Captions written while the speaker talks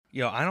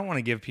I don't want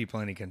to give people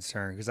any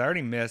concern because I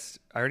already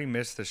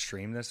missed the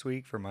stream this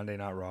week for Monday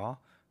Night Raw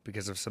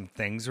because of some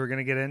things we're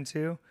gonna get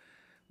into.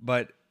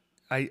 But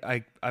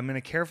I'm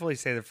gonna carefully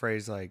say the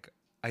phrase like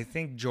I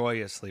think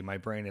joyously my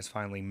brain is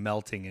finally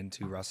melting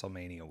into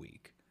WrestleMania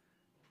week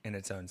in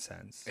its own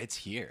sense. It's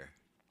here.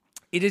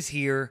 It is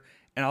here.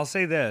 And I'll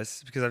say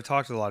this because I've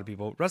talked to a lot of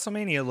people.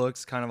 WrestleMania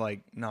looks kind of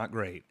like not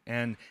great.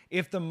 And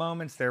if the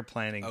moments they're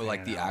planning,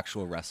 like the out,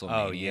 actual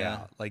WrestleMania. Oh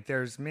yeah, like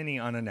there's many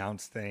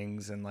unannounced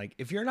things, and like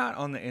if you're not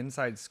on the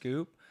inside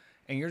scoop,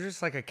 and you're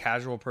just like a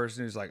casual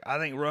person who's like, I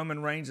think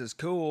Roman Reigns is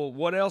cool.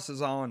 What else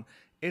is on?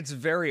 It's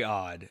very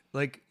odd.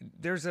 Like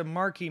there's a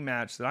marquee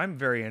match that I'm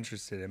very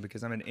interested in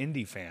because I'm an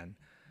indie fan,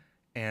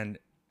 and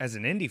as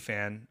an indie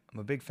fan, I'm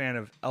a big fan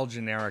of El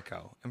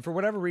Generico. And for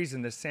whatever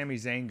reason, this Sami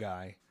Zayn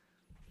guy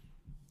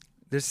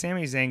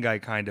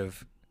kind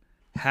of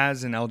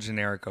has an El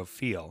Generico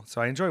feel.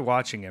 So I enjoy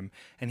watching him.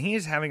 And he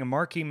is having a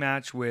marquee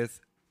match with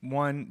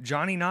one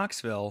Johnny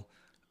Knoxville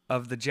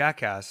of the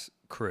Jackass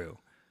crew.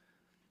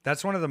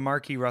 That's one of the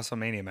marquee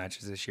WrestleMania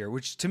matches this year,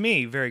 which to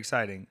me, very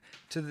exciting.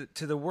 To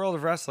the world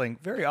of wrestling,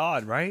 very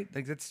odd, right?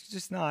 Like that's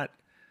just not...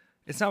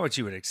 It's not what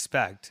you would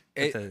expect.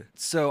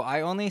 So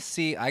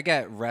I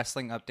get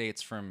wrestling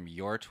updates from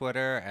your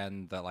Twitter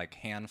and the like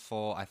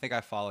handful. I think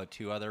I follow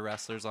 2 other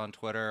wrestlers on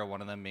Twitter.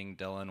 One of them being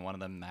Dylan, one of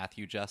them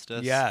Matthew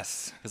Justice.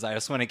 Yes, because I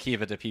just want to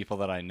keep it to people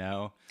that I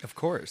know. Of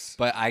course.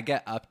 But I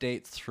get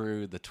updates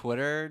through the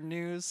Twitter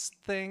news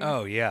thing.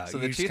 Oh yeah. So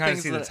you just kind of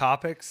see the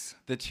topics.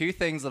 The 2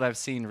 things that I've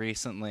seen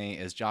recently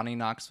is Johnny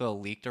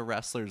Knoxville leaked a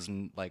wrestler's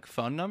like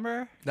phone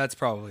number. That's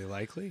probably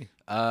likely.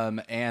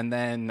 And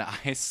then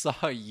I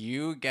saw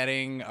you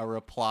getting a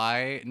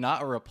reply,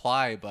 not a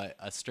reply, but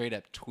a straight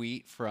up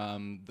tweet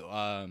from,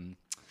 I'm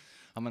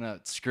going to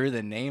screw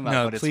the name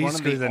up, but it's one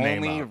of the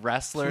only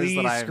wrestlers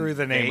that I'm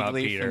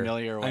vaguely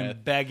familiar with.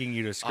 I'm begging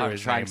you to screw his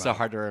name up. I'm trying so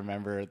hard to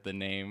remember the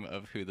name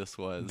of who this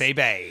was.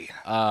 Baby.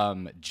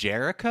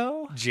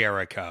 Jericho?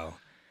 Jericho.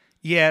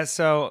 Yeah,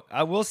 so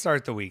I will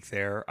start the week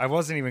there. I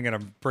wasn't even going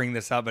to bring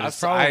this up, but it's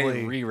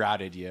probably... I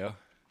rerouted you.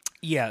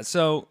 Yeah,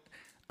 so...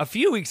 A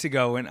few weeks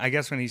ago, when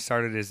he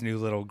started his new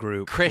little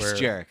group, Chris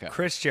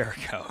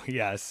Jericho,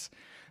 yes.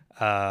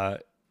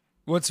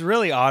 What's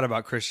really odd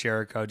about Chris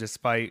Jericho,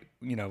 despite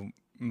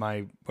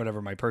my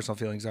personal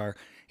feelings are,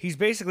 he's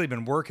basically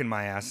been working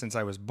my ass since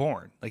I was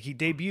born. Like he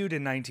debuted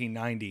in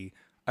 1990.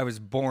 I was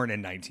born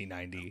in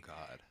 1990. Oh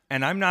God.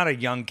 And I'm not a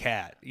young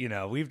cat.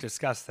 We've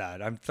discussed that.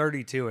 I'm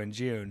 32 in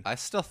June. I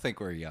still think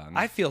we're young.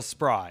 I feel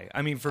spry.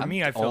 I mean, for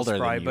me, I feel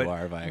spry.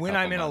 But when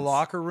I'm in a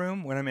locker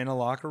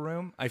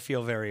room, I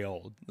feel very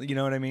old. You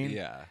know what I mean?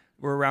 Yeah.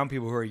 We're around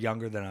people who are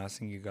younger than us,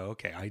 and you go,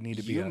 okay, I need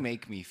to be. You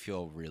make me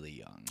feel really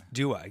young.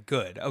 Do I?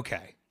 Good.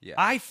 Okay. Yeah.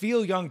 I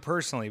feel young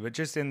personally, but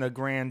just in the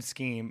grand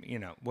scheme,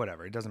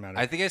 whatever. It doesn't matter.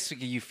 I think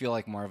you feel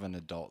like more of an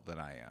adult than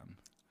I am.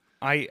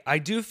 I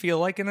do feel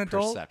like an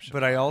adult,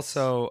 but I want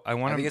to.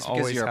 I think it's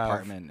because your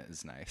apartment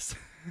is nice.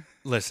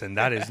 Listen,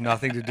 that has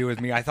nothing to do with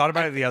me. I thought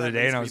about it the other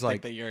day, and I was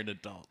like, that you're an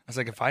adult. I was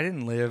like, if I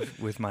didn't live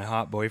with my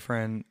hot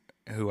boyfriend,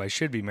 who I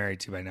should be married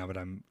to by now, but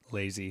I'm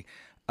lazy,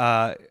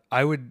 I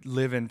would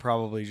live in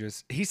probably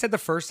just. He said the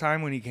first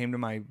time when he came to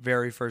my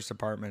very first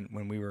apartment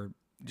when we were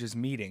just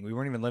meeting, we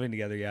weren't even living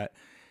together yet.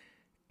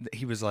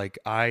 He was like,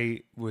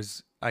 I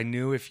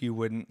knew if you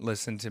wouldn't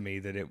listen to me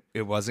that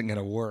it wasn't going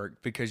to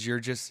work because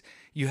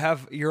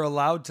you're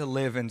allowed to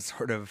live in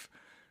sort of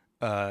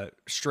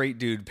straight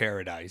dude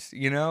paradise,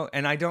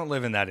 and I don't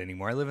live in that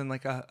anymore. I live in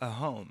like a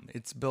home.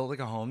 It's built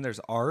like a home. There's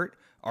art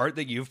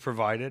that you've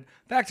provided.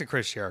 Back to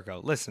Chris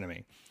Jericho. Listen to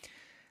me.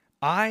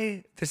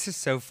 This is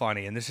so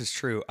funny, and this is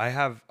true. I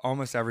have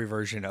almost every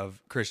version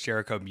of Chris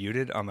Jericho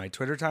muted on my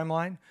Twitter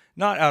timeline,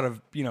 not out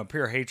of,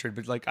 pure hatred,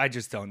 but like I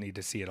just don't need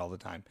to see it all the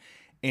time.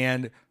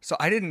 And so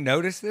I didn't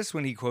notice this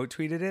when he quote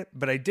tweeted it,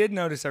 but I did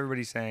notice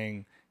everybody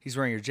saying he's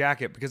wearing your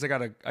jacket because I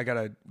got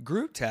a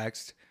group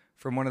text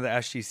from one of the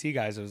SGC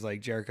guys. It was like,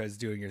 Jericho's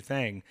doing your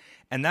thing.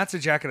 And that's a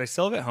jacket I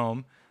still have at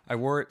home. I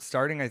wore it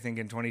starting, I think,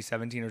 in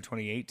 2017 or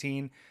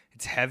 2018.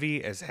 It's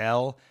heavy as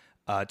hell,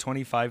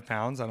 25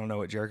 pounds. I don't know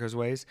what Jericho's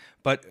weighs.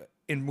 But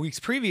in weeks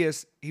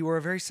previous, he wore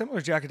a very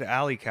similar jacket to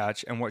Alley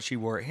Catch and what she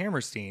wore at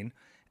Hammerstein.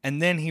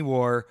 And then he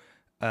wore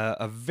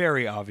a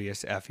very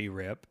obvious Effie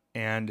rip.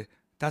 And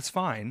that's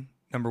fine.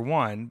 Number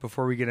one,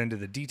 before we get into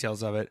the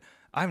details of it,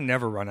 I've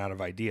never run out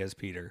of ideas,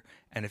 Peter.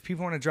 And if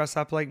people want to dress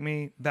up like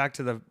me, back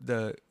to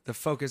the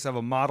focus of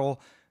a model,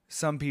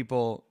 some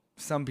people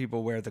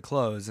wear the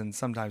clothes and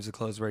sometimes the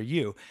clothes wear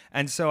you.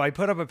 And so I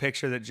put up a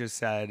picture that just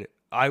said,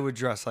 I would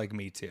dress like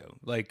me too.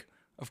 Like,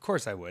 of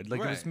course I would. Like,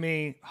 right. It was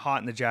me,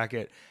 hot in the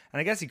jacket. And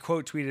I guess he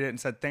quote tweeted it and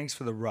said, thanks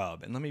for the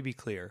rub. And let me be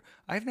clear.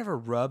 I've never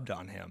rubbed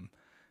on him.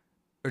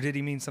 Or did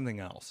he mean something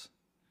else?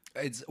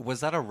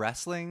 Was that a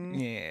wrestling?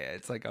 Yeah,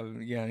 it's like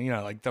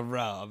like the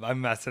rub. I'm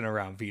messing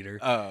around, Peter.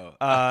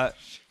 Oh.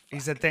 He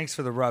said, thanks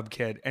for the rub,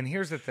 kid. And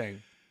here's the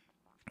thing.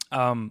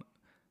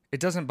 It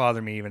doesn't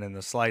bother me even in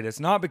the slightest.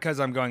 Not because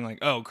I'm going like,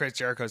 oh, Chris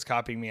Jericho's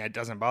copying me. It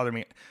doesn't bother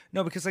me.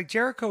 No, because like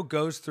Jericho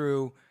goes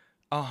through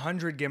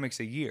 100 gimmicks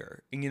a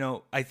year.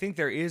 And, I think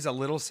there is a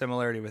little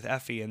similarity with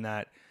Effie in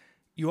that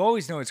you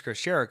always know it's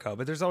Chris Jericho,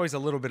 but there's always a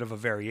little bit of a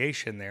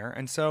variation there.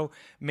 And so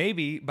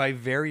maybe by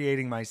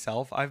variating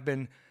myself, I've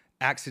been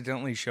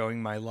accidentally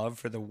showing my love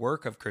for the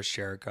work of Chris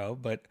Jericho.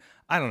 But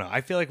I don't know.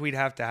 I feel like we'd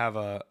have to have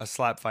a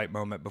slap fight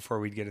moment before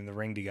we'd get in the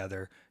ring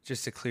together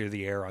just to clear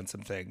the air on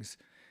some things.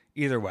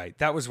 Either way,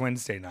 that was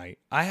Wednesday night.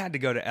 I had to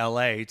go to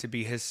LA to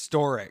be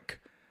historic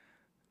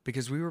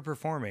because we were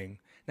performing.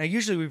 Now,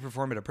 usually we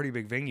perform at a pretty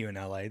big venue in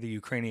LA, the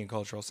Ukrainian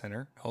Cultural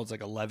Center. It holds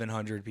like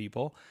 1,100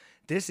 people.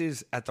 This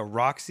is at the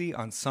Roxy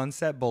on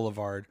Sunset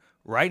Boulevard,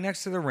 right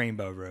next to the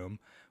Rainbow Room,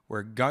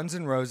 where Guns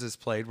N' Roses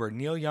played, where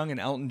Neil Young and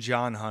Elton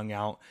John hung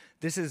out.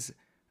 This is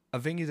a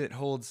venue that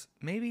holds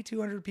maybe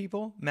 200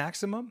 people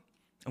maximum.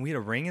 And we had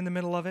a ring in the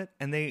middle of it.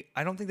 And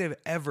I don't think they've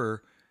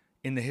ever,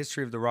 in the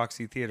history of the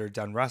Roxy Theater,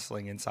 done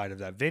wrestling inside of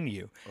that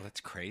venue. Oh,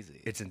 that's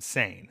crazy. It's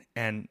insane.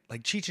 And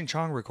like Cheech and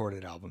Chong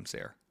recorded albums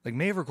there. Like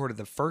may have recorded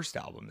the first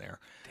album there.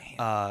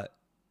 Damn.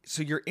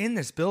 So you're in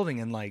this building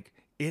and like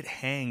it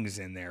hangs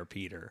in there,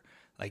 Peter.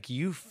 Like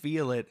you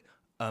feel it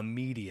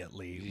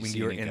immediately when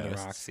you're in the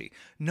Roxy.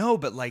 No,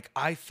 but like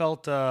I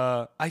felt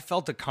a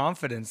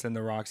confidence in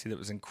the Roxy that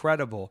was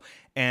incredible.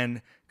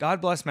 And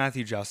God bless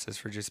Matthew Justice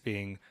for just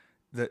being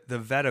the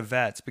vet of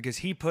vets, because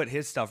he put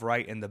his stuff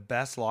right in the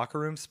best locker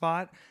room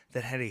spot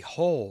that had a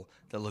hole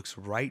that looks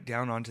right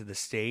down onto the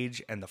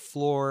stage and the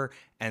floor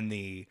and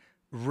the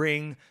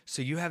ring.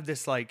 So you have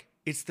this like,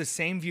 it's the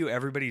same view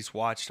everybody's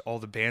watched all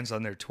the bands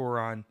on their tour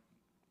on.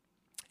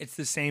 It's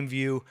the same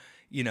view,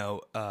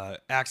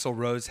 Axl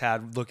Rose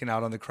had looking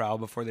out on the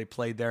crowd before they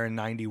played there in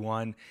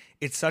 91.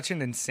 It's such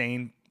an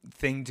insane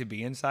thing to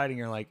be inside, and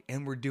you're like,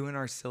 and we're doing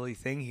our silly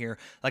thing here.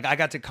 Like I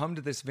got to come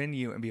to this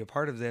venue and be a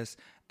part of this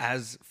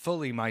as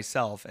fully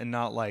myself and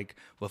not like,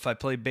 well, if I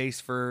play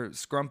bass for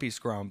Scrumpy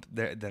Scrump,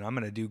 then I'm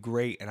going to do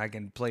great and I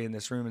can play in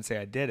this room and say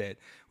I did it,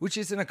 which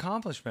is an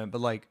accomplishment.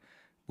 But like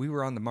we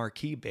were on the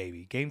marquee,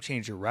 baby, Game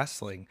Changer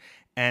Wrestling.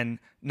 And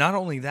not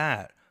only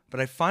that,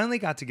 but I finally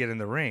got to get in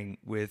the ring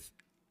with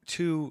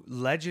two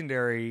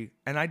legendary,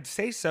 and I'd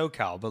say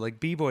SoCal, but like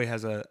B-Boy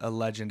has a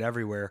legend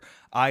everywhere.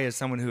 I, as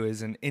someone who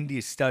is an indie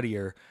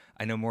studier,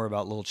 I know more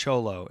about Lil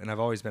Cholo, and I've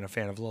always been a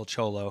fan of Lil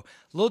Cholo.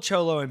 Lil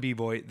Cholo and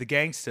B-Boy, the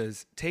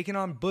Gangstas, taking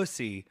on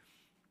Bussy.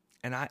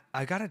 And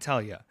I got to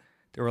tell you,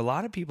 there were a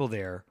lot of people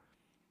there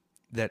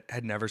that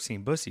had never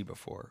seen Bussy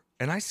before.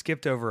 And I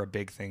skipped over a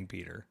big thing,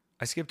 Peter.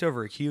 I skipped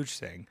over a huge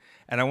thing,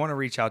 and I want to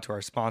reach out to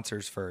our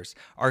sponsors first.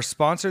 Our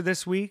sponsor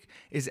this week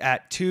is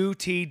at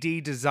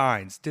 2TD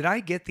Designs. Did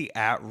I get the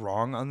 @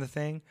 wrong on the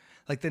thing?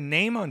 Like the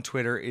name on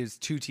Twitter is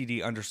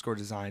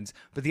 2TD_designs,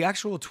 but the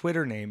actual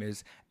Twitter name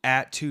is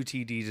at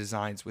 2TD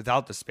Designs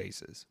without the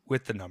spaces,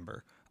 with the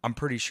number. I'm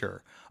pretty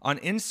sure. On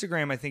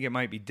Instagram, I think it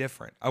might be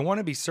different. I want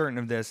to be certain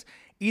of this.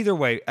 Either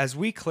way, as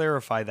we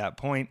clarify that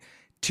point,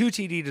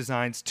 2TD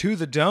Designs, To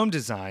The Dome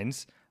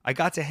Designs, I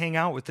got to hang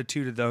out with the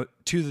To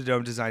The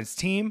Dome Designs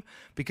team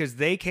because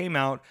they came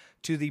out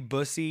to the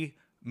Bussy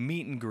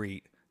meet and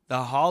greet,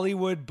 the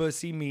Hollywood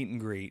Bussy meet and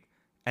greet.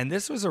 And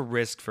this was a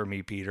risk for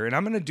me, Peter. And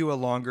I'm going to do a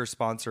longer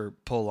sponsor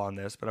pull on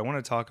this, but I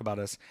want to talk about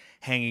us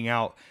hanging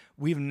out.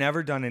 We've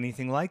never done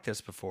anything like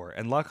this before.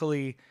 And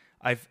luckily,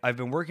 I've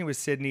been working with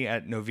Sydney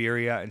at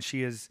Noveria, and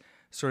she is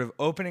sort of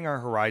opening our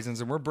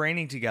horizons, and we're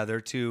braining together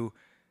to...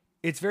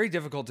 It's very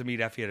difficult to meet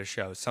Effie at a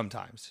show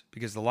sometimes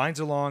because the lines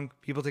are long.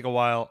 People take a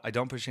while. I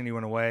don't push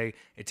anyone away.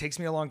 It takes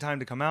me a long time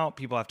to come out.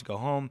 People have to go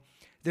home.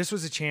 This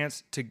was a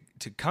chance to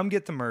come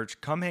get the merch,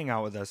 come hang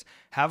out with us,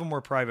 have a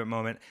more private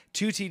moment.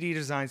 2TD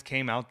Designs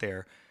came out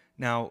there.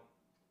 Now,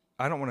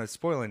 I don't want to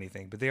spoil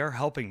anything, but they are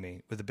helping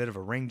me with a bit of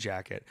a ring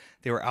jacket.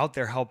 They were out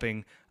there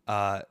helping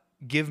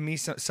give me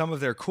some of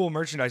their cool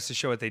merchandise to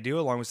show what they do,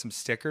 along with some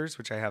stickers,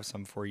 which I have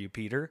some for you,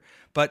 Peter.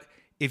 But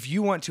if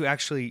you want to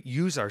actually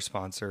use our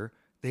sponsor,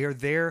 they are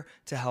there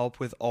to help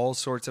with all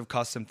sorts of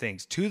custom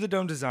things. To The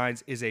Dome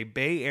Designs is a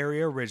Bay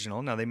Area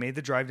original. Now, they made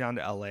the drive down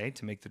to LA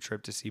to make the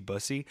trip to see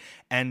Bussy,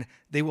 and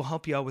they will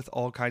help you out with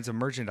all kinds of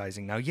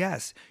merchandising. Now,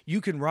 yes,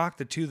 you can rock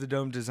the To The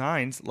Dome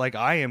Designs like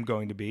I am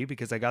going to be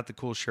because I got the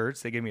cool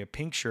shirts. They gave me a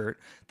pink shirt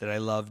that I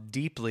love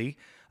deeply.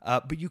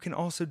 But you can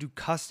also do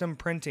custom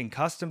printing,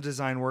 custom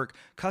design work,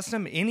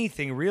 custom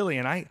anything, really.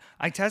 And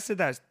I tested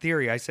that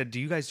theory. I said, do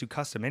you guys do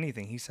custom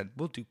anything? He said,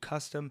 we'll do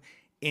custom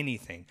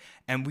anything.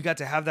 And we got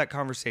to have that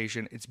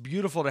conversation. It's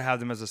beautiful to have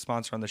them as a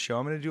sponsor on the show.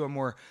 I'm going to do a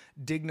more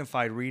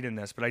dignified read in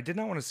this, but I did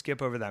not want to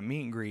skip over that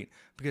meet and greet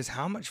because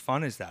how much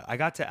fun is that? I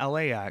got to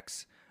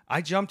LAX. I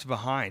jumped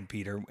behind,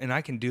 Peter, and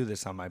I can do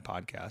this on my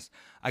podcast.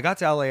 I got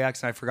to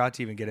LAX and I forgot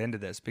to even get into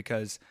this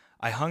because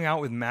I hung out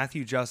with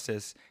Matthew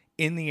Justice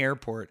in the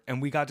airport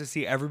and we got to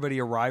see everybody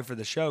arrive for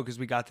the show because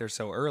we got there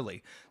so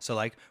early. So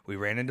like we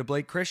ran into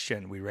Blake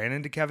Christian, we ran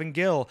into Kevin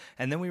Gill,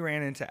 and then we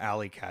ran into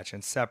Alley Catch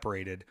and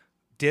separated.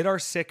 Did our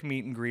sick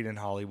meet and greet in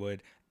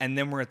Hollywood, and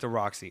then we're at the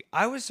Roxy.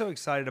 I was so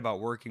excited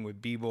about working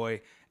with B-Boy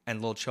and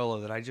Lil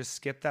Cholo that I just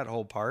skipped that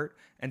whole part.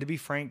 And to be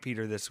frank,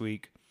 Peter, this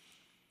week,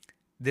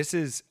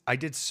 I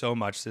did so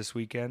much this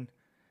weekend,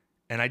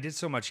 and I did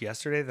so much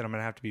yesterday that I'm going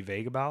to have to be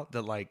vague about,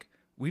 that like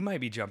We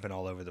might be jumping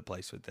all over the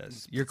place with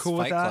this. You're cool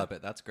with that? Fight Club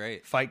it. That's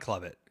great. Fight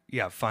Club it.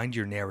 Yeah, find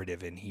your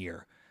narrative in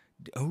here.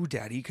 Oh,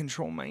 Daddy,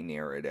 control my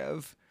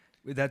narrative.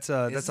 That's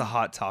a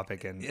hot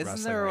topic in wrestling.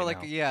 Isn't there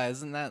right now.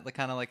 Isn't that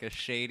kind of like a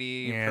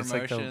shady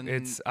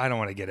promotion? I don't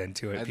want to get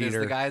into it,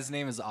 Peter. The guy's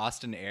name is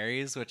Austin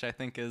Aries, which I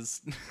think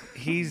is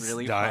he's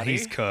really done. Funny.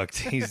 He's cooked.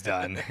 He's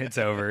done. It's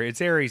over. It's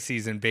Aries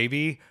season,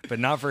 baby, but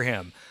not for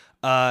him.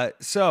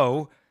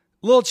 So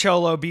Lil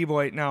Cholo,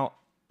 B-Boy. Now,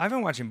 I've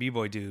been watching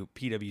B-Boy do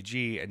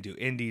PWG and do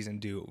indies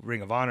and do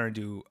Ring of Honor and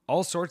do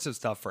all sorts of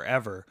stuff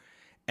forever.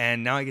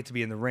 And now I get to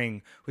be in the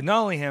ring with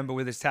not only him, but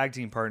with his tag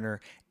team partner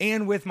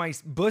and with my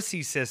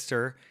Bussy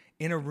sister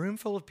in a room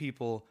full of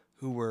people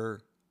who were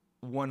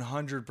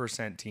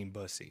 100% Team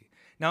Bussy.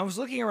 Now, I was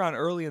looking around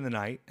early in the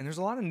night, and there's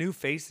a lot of new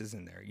faces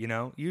in there. You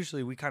know,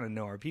 usually we kind of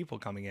know our people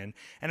coming in.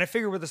 And I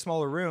figure with a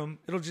smaller room,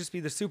 it'll just be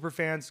the super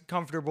fans,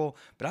 comfortable.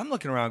 But I'm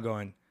looking around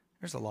going,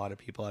 there's a lot of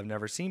people I've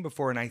never seen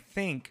before. And I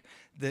think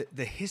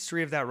the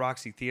history of that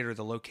Roxy Theater,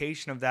 the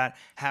location of that,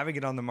 having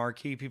it on the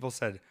marquee, people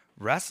said,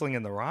 wrestling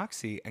in the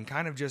Roxy, and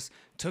kind of just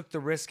took the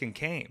risk and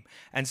came.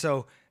 And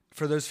so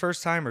for those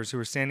first timers who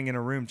were standing in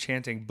a room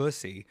chanting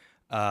Bussy,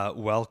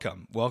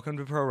 welcome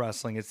to pro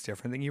wrestling. It's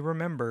different than you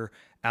remember.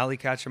 Alley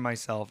Catch and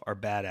myself are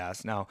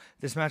badass. Now,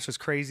 this match was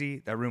crazy.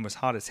 That room was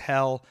hot as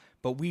hell,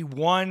 but we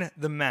won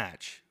the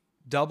match.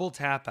 Double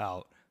tap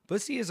out.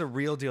 Bussy is a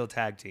real deal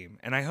tag team.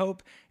 And I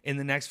hope in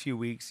the next few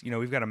weeks,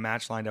 we've got a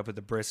match lined up with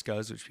the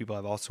Briscoes, which people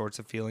have all sorts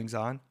of feelings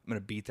on. I'm going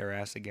to beat their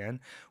ass again.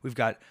 We've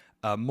got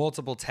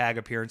multiple tag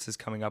appearances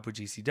coming up with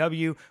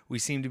GCW. We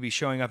seem to be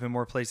showing up in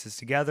more places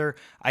together.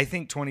 I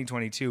think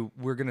 2022,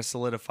 we're going to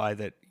solidify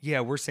that,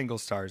 we're single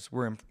stars.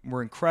 We're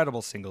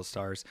incredible single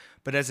stars.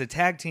 But as a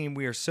tag team,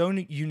 we are so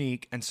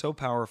unique and so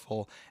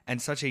powerful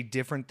and such a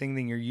different thing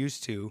than you're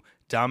used to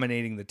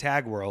dominating the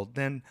tag world,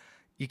 then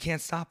you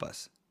can't stop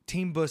us.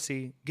 Team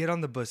Bussy, get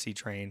on the Bussy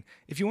train.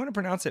 If you want to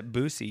pronounce it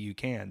Bussy, you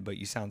can, but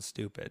you sound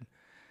stupid.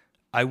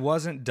 I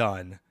wasn't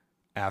done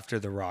after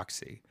the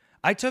Roxy.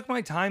 I took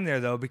my time there,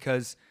 though,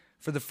 because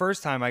for the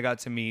first time I got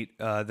to meet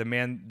the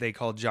man they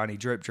called Johnny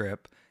Drip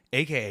Drip,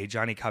 a.k.a.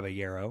 Johnny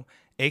Caballero,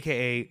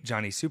 a.k.a.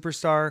 Johnny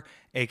Superstar,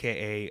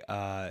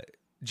 a.k.a.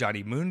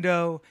 Johnny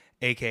Mundo,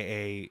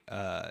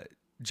 a.k.a.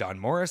 John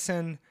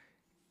Morrison.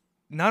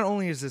 Not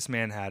only has this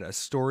man had a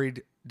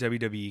storied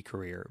WWE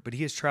career, but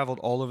he has traveled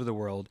all over the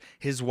world.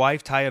 His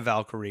wife, Taya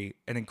Valkyrie,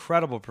 an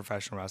incredible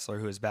professional wrestler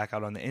who is back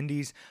out on the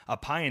indies, a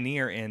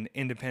pioneer in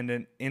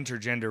independent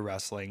intergender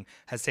wrestling,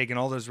 has taken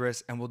all those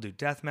risks and will do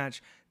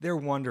deathmatch. They're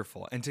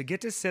wonderful. And to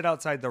get to sit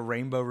outside the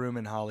Rainbow Room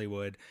in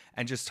Hollywood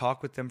and just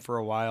talk with them for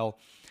a while,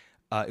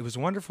 it was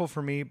wonderful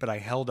for me, but I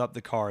held up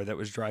the car that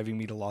was driving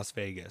me to Las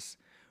Vegas.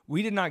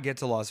 We did not get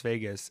to Las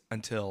Vegas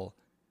until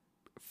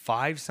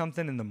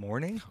 5-something in the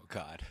morning. Oh,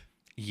 God.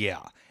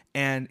 Yeah.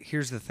 And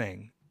here's the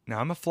thing. Now,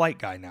 I'm a flight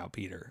guy now,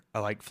 Peter. I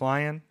like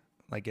flying,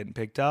 I like getting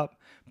picked up.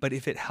 But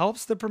if it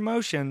helps the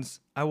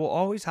promotions, I will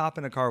always hop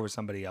in a car with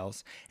somebody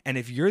else. And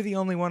if you're the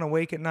only one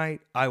awake at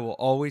night, I will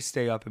always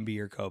stay up and be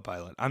your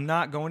co-pilot. I'm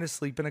not going to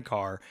sleep in a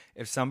car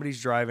if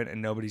somebody's driving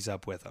and nobody's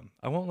up with them.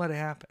 I won't let it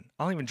happen.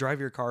 I'll even drive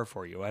your car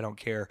for you. I don't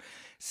care.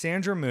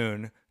 Sandra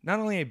Moon, not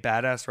only a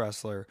badass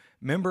wrestler,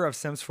 member of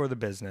Sims for the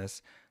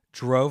Business,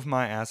 drove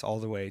my ass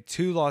all the way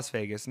to Las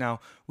Vegas. Now,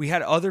 we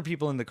had other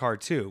people in the car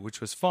too, which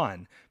was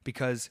fun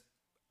because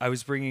I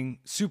was bringing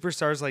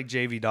superstars like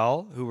JV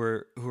Doll, who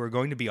are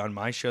going to be on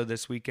my show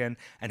this weekend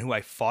and who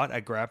I fought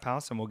at Grap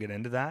House, and we'll get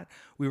into that.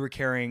 We were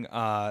carrying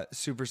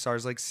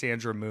superstars like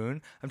Sandra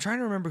Moon. I'm trying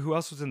to remember who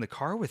else was in the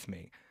car with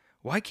me.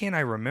 Why can't I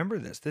remember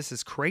this? This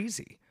is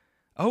crazy.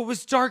 Oh, it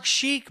was Dark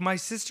Sheik, my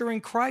sister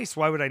in Christ.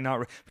 Why would I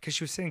not? Because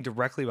she was sitting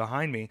directly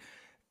behind me.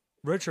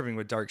 Road tripping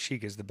with Dark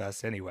Sheik is the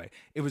best anyway.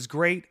 It was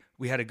great.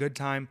 We had a good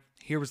time.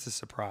 Here was the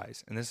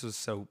surprise. And this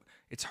was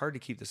it's hard to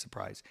keep the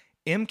surprise.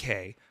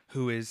 MK,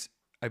 who is,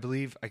 I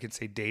believe I could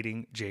say,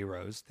 dating J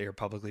Rose. They are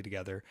publicly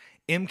together.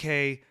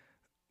 MK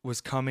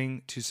was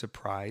coming to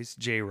surprise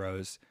J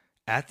Rose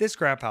at this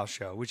Grap House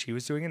show, which he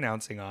was doing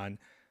announcing on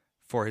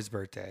for his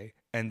birthday.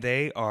 And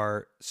they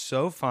are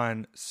so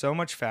fun, so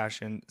much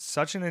fashion,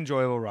 such an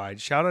enjoyable ride.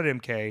 Shout out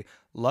MK.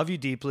 Love you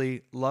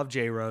deeply. Love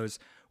J Rose.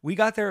 We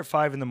got there at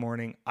 5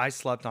 a.m. I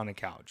slept on a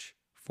couch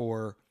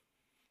for,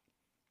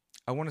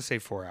 I want to say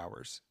 4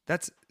 hours.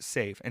 That's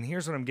safe. And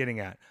here's what I'm getting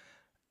at.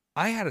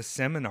 I had a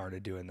seminar to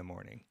do in the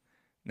morning.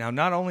 Now,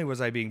 not only was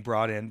I being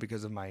brought in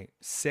because of my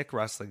sick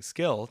wrestling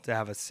skill to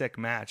have a sick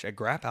match at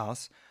Grap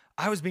House,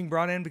 I was being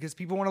brought in because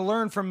people want to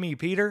learn from me,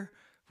 Peter,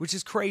 which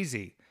is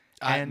crazy.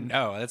 And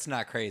no, that's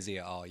not crazy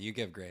at all. You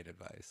give great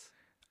advice.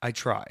 I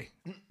try.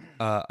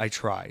 I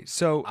try.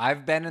 So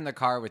I've been in the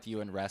car with you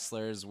and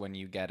wrestlers when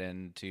you get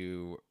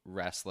into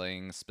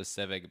wrestling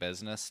specific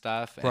business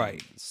stuff and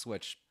right.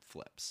 Switch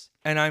flips.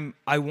 And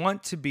I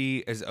want to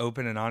be as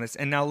open and honest.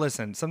 And now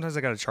listen, sometimes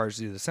I got to charge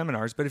to do the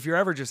seminars, but if you're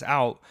ever just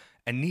out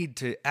and need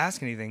to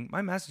ask anything,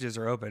 my messages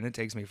are open. It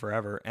takes me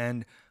forever.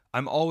 And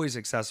I'm always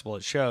accessible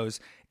at shows.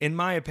 In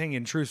my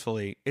opinion,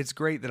 truthfully, it's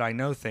great that I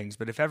know things,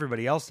 but if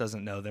everybody else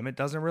doesn't know them, it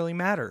doesn't really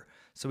matter.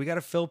 So we got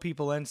to fill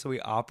people in so we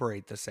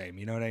operate the same.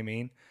 You know what I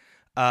mean?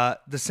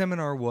 The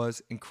seminar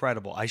was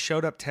incredible. I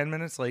showed up 10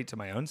 minutes late to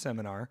my own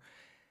seminar.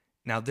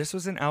 Now, this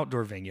was an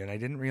outdoor venue, and I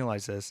didn't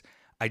realize this.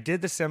 I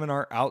did the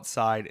seminar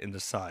outside in the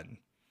sun.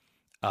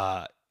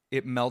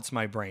 It melts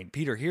my brain.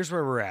 Peter, here's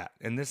where we're at.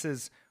 And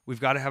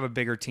we've got to have a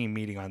bigger team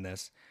meeting on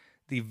this.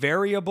 The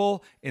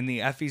variable in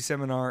the Effie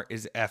seminar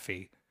is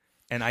Effie.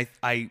 And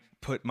I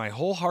put my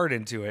whole heart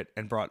into it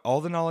and brought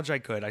all the knowledge I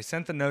could. I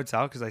sent the notes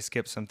out because I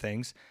skipped some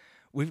things.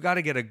 We've got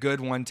to get a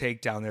good one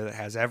take down there that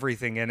has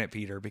everything in it,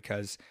 Peter,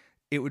 because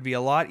it would be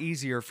a lot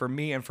easier for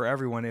me and for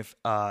everyone if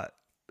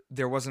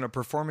there wasn't a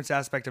performance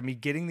aspect of me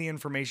getting the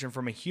information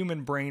from a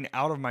human brain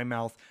out of my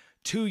mouth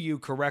to you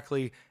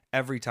correctly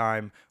every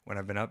time when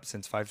I've been up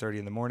since 5:30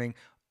 in the morning.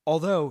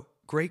 Although,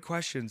 great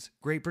questions,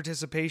 great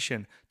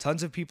participation,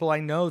 tons of people I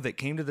know that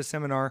came to the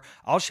seminar.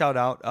 I'll shout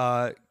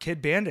out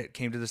Kid Bandit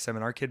came to the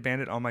seminar. Kid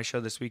Bandit on my show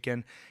this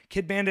weekend.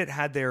 Kid Bandit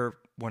had their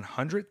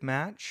 100th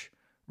match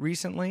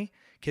recently.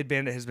 Kid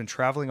Bandit has been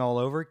traveling all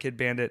over. Kid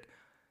Bandit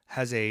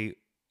has a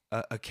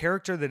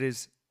character that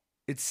is,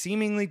 it's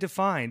seemingly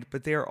defined,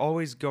 but they are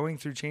always going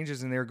through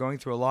changes and they're going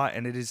through a lot.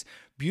 And it is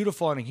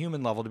beautiful on a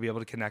human level to be able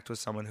to connect with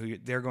someone who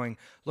they're going,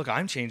 look,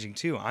 I'm changing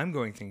too. I'm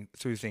going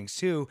through things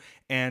too.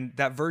 And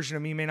that version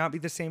of me may not be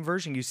the same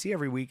version you see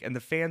every week. And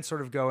the fans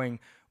sort of going,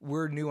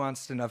 we're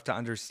nuanced enough to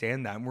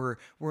understand that. And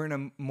we're in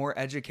a more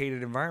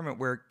educated environment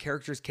where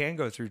characters can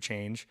go through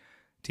change.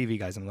 TV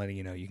guys, I'm letting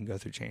you know you can go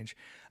through change.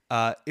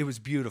 It was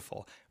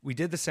beautiful. We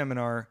did the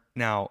seminar.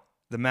 Now,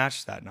 the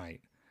match that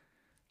night.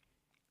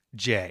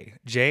 Jai,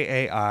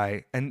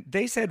 and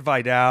they said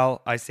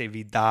Vidal, I say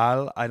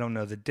Vidal. I don't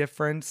know the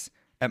difference.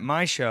 At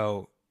my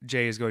show,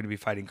 Jay is going to be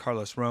fighting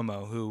Carlos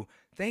Romo, who,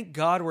 thank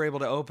God, we're able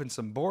to open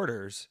some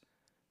borders,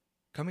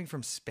 coming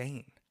from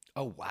Spain.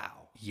 Oh,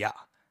 wow. Yeah.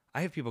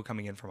 I have people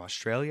coming in from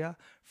Australia,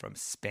 from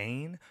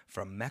Spain,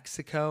 from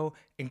Mexico.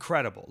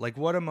 Incredible. Like,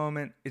 what a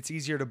moment. It's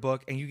easier to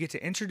book, and you get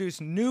to introduce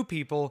new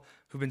people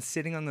who've been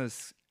sitting on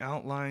those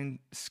outline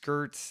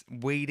skirts,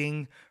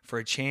 waiting for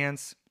a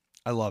chance.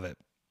 I love it.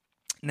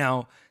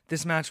 Now,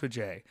 this match with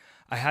Jay,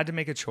 I had to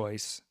make a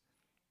choice.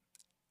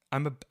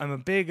 I'm a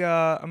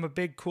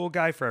big cool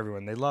guy for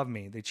everyone. They love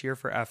me. They cheer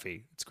for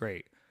Effie. It's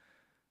great.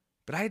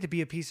 But I had to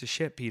be a piece of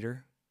shit,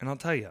 Peter. And I'll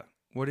tell you,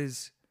 what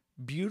is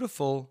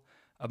beautiful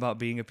about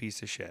being a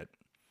piece of shit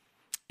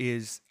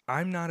is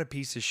I'm not a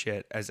piece of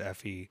shit as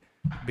Effie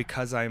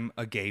because I'm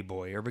a gay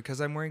boy or because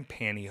I'm wearing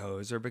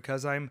pantyhose or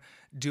because I'm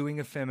doing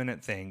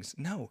effeminate things.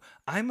 No,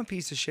 I'm a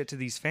piece of shit to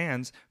these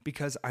fans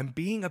because I'm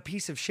being a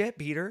piece of shit,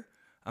 Peter.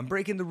 I'm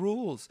breaking the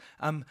rules.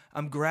 I'm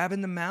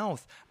grabbing the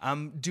mouth.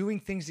 I'm doing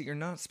things that you're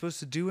not supposed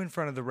to do in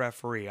front of the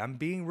referee. I'm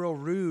being real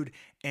rude.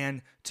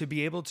 And to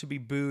be able to be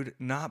booed,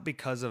 not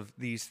because of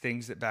these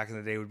things that back in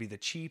the day would be the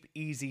cheap,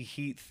 easy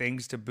heat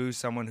things to boo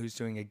someone who's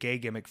doing a gay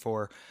gimmick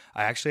for.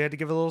 I actually had to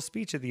give a little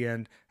speech at the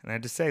end. And I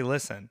had to say,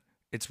 listen,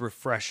 it's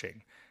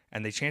refreshing.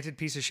 And they chanted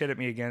piece of shit at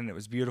me again. And it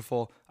was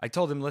beautiful. I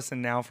told him,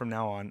 listen, now from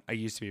now on, I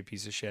used to be a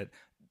piece of shit.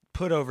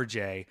 Put over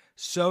Jay.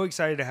 So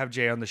excited to have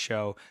Jay on the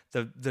show.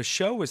 The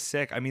show was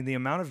sick. I mean, the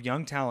amount of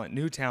young talent,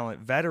 new talent,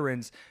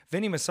 veterans,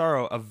 Vinny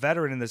Massaro, a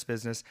veteran in this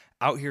business,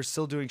 out here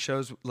still doing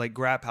shows like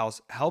Grap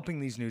House, helping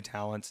these new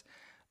talents.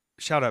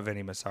 Shout out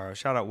Vinny Massaro.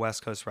 Shout out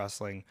West Coast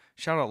Wrestling.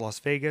 Shout out Las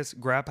Vegas,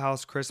 Grap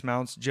House, Chris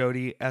Mounts,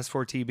 Jody,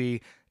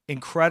 S4TB.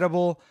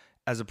 Incredible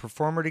as a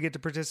performer to get to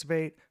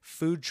participate.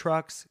 Food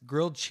trucks,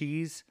 grilled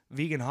cheese,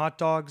 vegan hot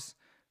dogs,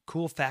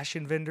 cool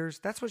fashion vendors.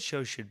 That's what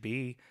shows should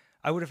be.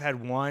 I would have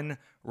had one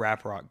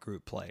rap rock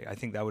group play. I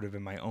think that would have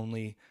been my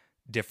only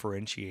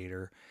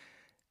differentiator.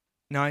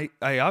 Now,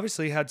 I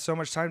obviously had so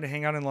much time to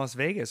hang out in Las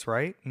Vegas,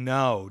 right?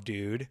 No,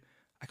 dude.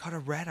 I caught a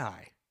red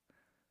eye.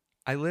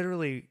 I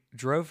literally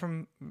drove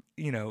from,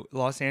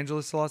 Los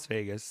Angeles to Las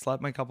Vegas,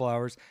 slept my couple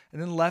hours,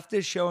 and then left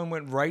this show and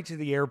went right to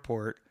the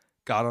airport,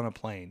 got on a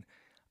plane.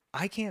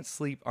 I can't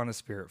sleep on a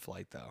Spirit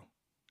flight, though.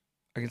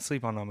 I can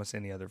sleep on almost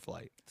any other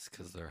flight. It's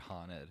because they're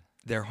haunted.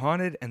 They're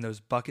haunted, and those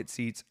bucket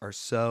seats are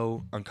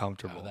so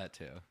uncomfortable. Oh, that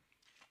too.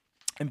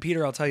 And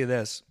Peter, I'll tell you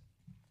this.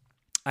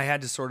 I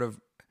had to sort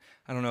of,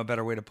 I don't know a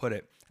better way to put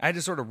it. I had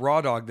to sort of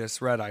raw dog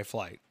this red-eye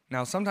flight.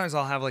 Now, sometimes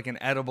I'll have like an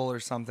edible or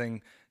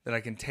something that I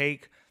can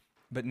take.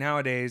 But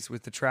nowadays,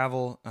 with the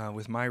travel,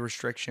 with my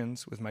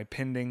restrictions, with my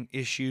pending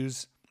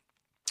issues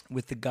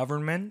with the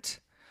government,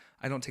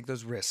 I don't take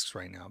those risks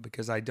right now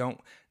because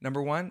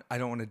number one, I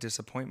don't want to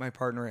disappoint my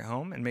partner at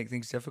home and make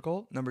things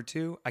difficult. Number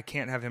two, I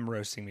can't have him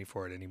roasting me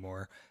for it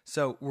anymore.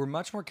 So we're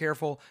much more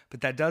careful,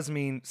 but that does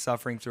mean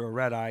suffering through a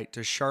red eye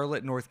to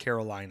Charlotte, North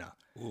Carolina.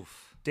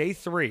 Oof. Day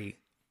 3,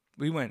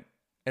 we went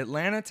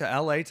Atlanta to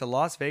LA to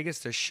Las Vegas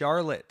to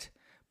Charlotte.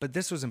 But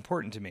this was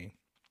important to me.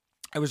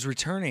 I was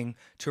returning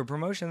to a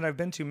promotion that I've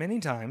been to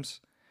many times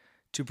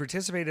to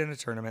participate in a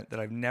tournament that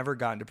I've never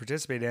gotten to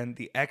participate in,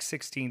 the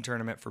X16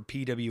 tournament for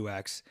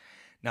PWX.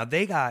 Now,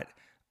 they got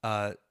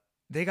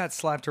they got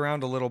slapped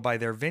around a little by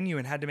their venue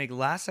and had to make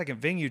last-second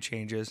venue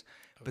changes,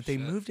 but they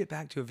moved it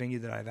back to a venue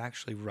that I've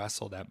actually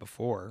wrestled at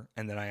before,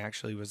 and that I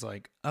actually was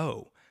like,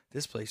 oh,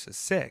 this place is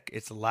sick.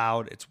 It's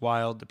loud. It's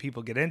wild. The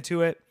people get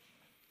into it.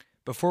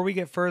 Before we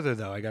get further,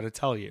 though, I got to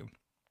tell you,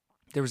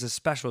 there was a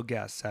special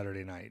guest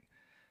Saturday night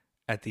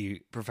at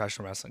the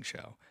professional wrestling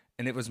show,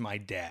 and it was my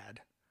dad.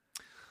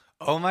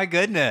 Oh, my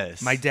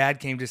goodness. My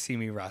dad came to see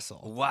me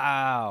wrestle.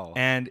 Wow.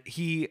 And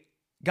he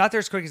got there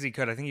as quick as he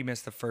could. I think he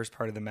missed the first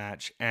part of the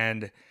match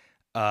and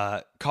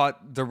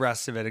caught the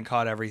rest of it and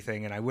caught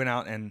everything. And I went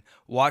out and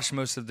watched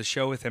most of the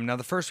show with him. Now,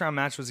 the first round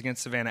match was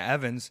against Savannah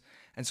Evans.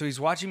 And so he's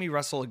watching me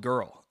wrestle a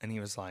girl. And he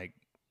was like,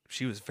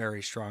 she was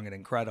very strong and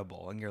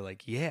incredible. And you're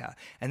like, yeah.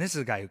 And this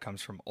is a guy who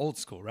comes from old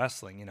school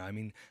wrestling. You know, I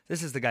mean,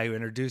 this is the guy who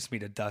introduced me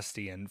to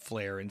Dusty and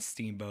Flair and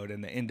Steamboat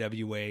and the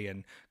NWA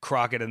and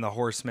Crockett and the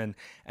Horsemen.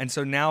 And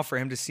so now for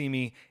him to see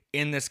me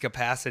in this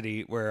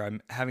capacity where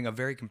I'm having a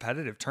very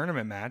competitive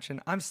tournament match,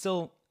 and I'm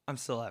still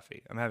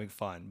effy. I'm having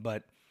fun.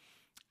 But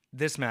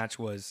this match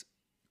was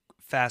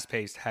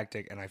fast-paced,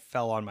 hectic, and I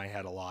fell on my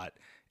head a lot.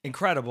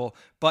 Incredible,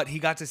 but he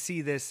got to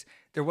see this.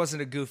 There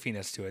wasn't a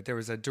goofiness to it. There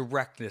was a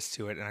directness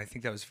to it, and I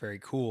think that was very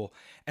cool.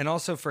 And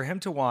also for him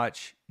to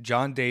watch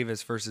John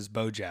Davis versus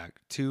Bojack,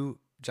 two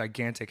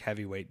gigantic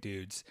heavyweight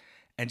dudes,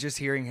 and just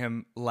hearing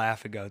him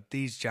laugh and go,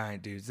 these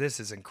giant dudes, this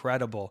is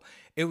incredible.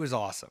 It was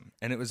awesome,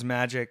 and it was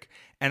magic.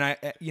 And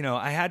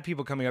I had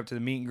people coming up to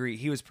the meet and greet.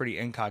 He was pretty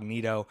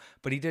incognito,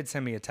 but he did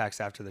send me a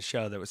text after the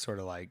show that was sort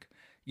of like,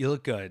 you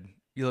look good.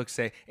 You look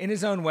safe. In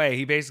his own way,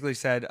 he basically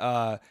said,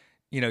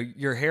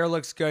 your hair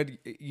looks good.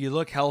 You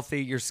look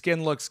healthy. Your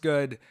skin looks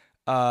good.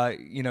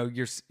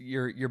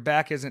 Your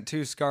back isn't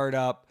too scarred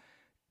up.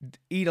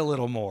 Eat a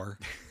little more.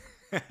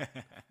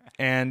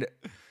 And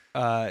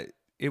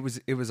it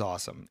was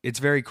awesome. It's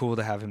very cool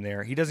to have him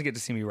there. He doesn't get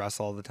to see me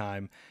wrestle all the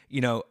time.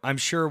 You know, I'm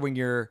sure when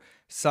your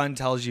son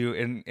tells you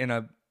in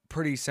a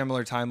pretty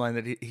similar timeline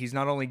that he's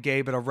not only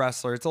gay but a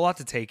wrestler, it's a lot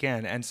to take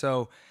in. And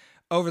so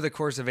over the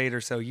course of 8 or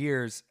so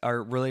years,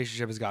 our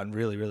relationship has gotten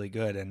really, really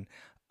good. And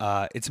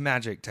it's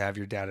magic to have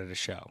your dad at a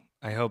show.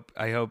 I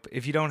hope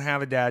if you don't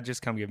have a dad,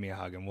 just come give me a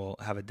hug and we'll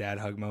have a dad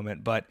hug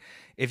moment. But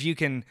if you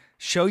can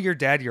show your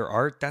dad your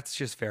art, that's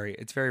just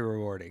it's very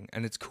rewarding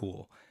and it's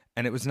cool.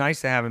 And it was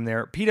nice to have him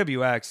there.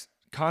 PWX,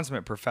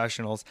 consummate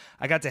professionals.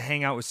 I got to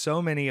hang out with so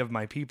many of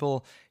my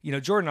people. You know,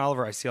 Jordan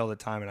Oliver I see all the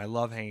time, and I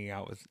love hanging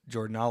out with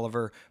Jordan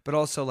Oliver, but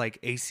also like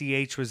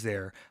ACH was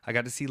there. I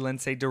got to see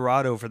Lindsay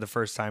Dorado for the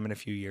first time in a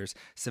few years.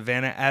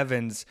 Savannah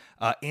Evans,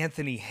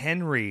 Anthony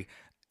Henry,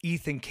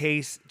 Ethan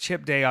Case.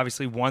 Chip Day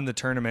obviously won the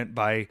tournament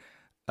by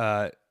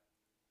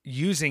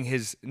using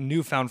his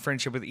newfound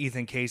friendship with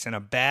Ethan Case in a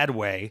bad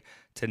way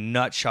to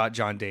nutshot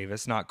John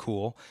Davis. Not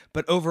cool.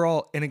 But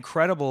overall, an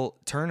incredible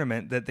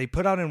tournament that they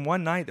put out in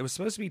one night that was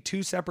supposed to be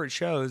 2 separate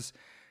shows.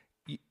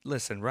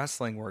 Listen,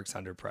 wrestling works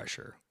under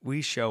pressure.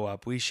 We show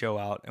up, we show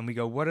out, and we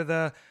go, what are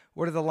the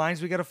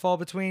lines we got to fall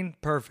between?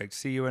 Perfect.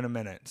 See you in a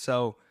minute.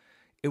 So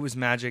it was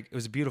magic. It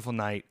was a beautiful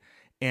night.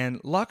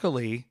 And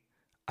luckily,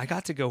 I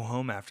got to go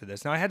home after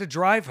this. Now, I had to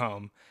drive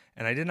home,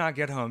 and I did not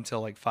get home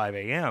till like 5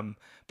 a.m.,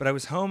 but I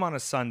was home on a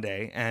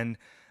Sunday, and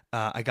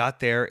I got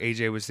there.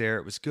 AJ was there.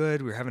 It was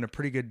good. We were having a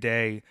pretty good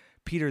day.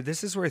 Peter,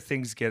 this is where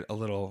things get a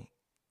little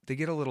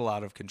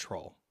out of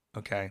control,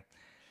 okay?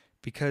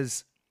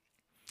 Because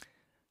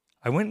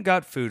I went and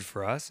got food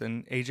for us,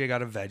 and AJ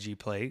got a veggie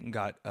plate and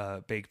got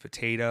baked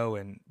potato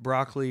and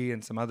broccoli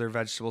and some other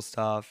vegetable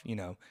stuff, you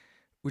know,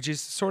 which is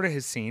sort of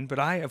his scene. But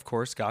I, of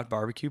course, got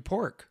barbecue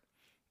pork.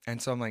 And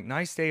so I'm like,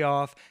 nice day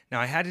off. Now,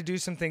 I had to do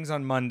some things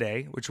on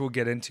Monday, which we'll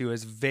get into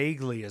as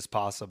vaguely as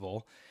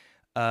possible.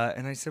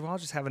 And I said, well, I'll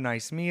just have a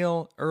nice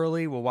meal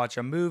early. We'll watch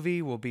a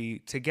movie. We'll be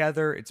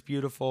together. It's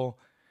beautiful.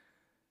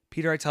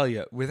 Peter, I tell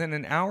you, within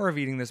an hour of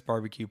eating this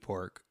barbecue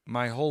pork,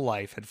 my whole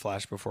life had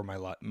flashed before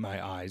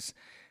my eyes,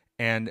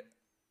 and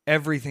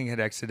everything had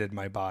exited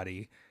my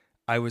body.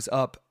 I was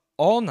up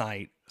all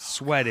night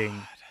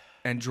sweating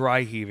and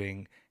dry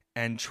heaving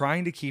and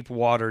trying to keep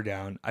water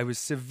down. I was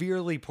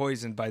severely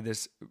poisoned by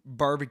this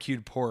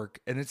barbecued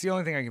pork, and it's the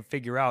only thing I can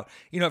figure out.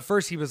 You know, at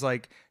first he was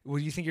like, well,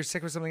 you think you're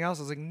sick with something else?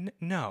 I was like,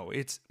 no,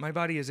 it's my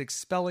body is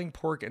expelling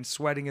pork and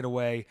sweating it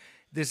away.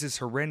 This is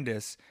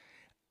horrendous.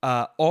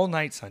 All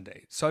night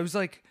Sunday. So I was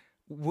like,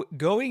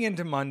 going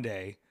into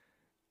Monday,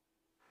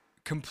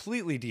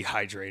 completely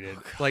dehydrated.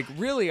 Like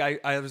really,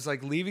 I was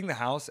like leaving the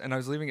house, and I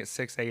was leaving at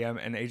 6 a.m.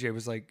 and AJ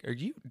was like,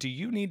 do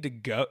you need to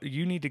go?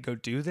 You need to go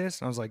do this?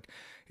 And I was like,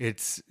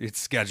 it's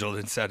scheduled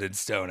and set in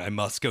stone. I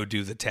must go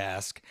do the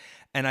task.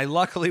 And I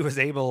luckily was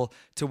able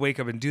to wake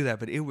up and do that,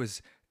 but it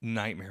was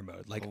nightmare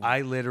mode. Like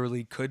I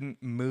literally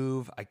couldn't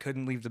move. I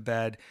couldn't leave the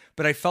bed,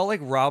 but I felt like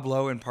Rob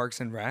Lowe in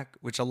Parks and Rec,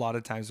 which a lot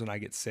of times when I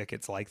get sick,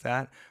 it's like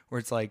that, where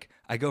it's like,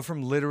 I go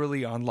from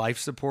literally on life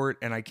support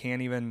and I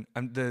can't even,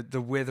 I'm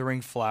the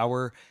withering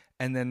flower,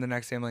 And then the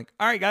next day I'm like,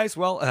 all right, guys,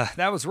 well,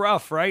 that was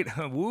rough, right?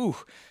 Woo,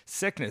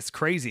 sickness,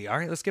 crazy. All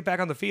right, let's get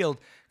back on the field.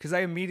 Because I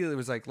immediately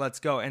was like,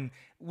 let's go. And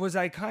was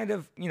I kind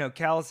of,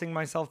 callousing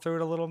myself through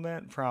it a little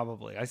bit?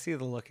 Probably. I see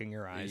the look in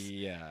your eyes.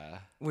 Yeah.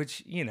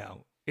 Which,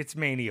 it's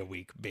Mania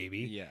week, baby.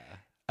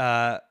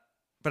 Yeah.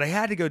 But I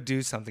had to go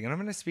do something. And I'm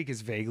going to speak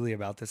as vaguely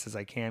about this as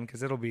I can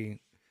because it'll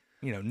be,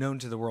 known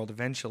to the world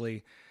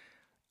eventually.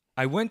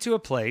 I went to a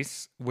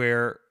place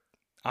where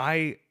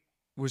I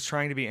was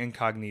trying to be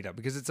incognito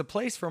because it's a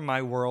place from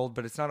my world,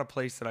 but it's not a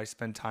place that I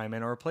spend time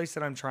in or a place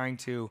that I'm trying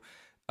to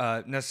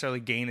necessarily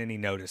gain any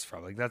notice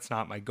from. Like, that's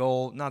not my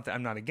goal. Not that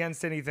I'm not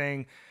against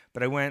anything,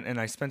 but I went and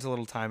I spent a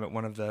little time at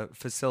one of the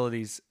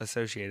facilities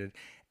associated.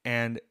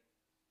 And,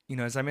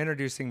 as I'm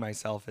introducing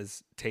myself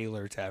as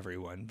Taylor to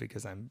everyone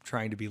because I'm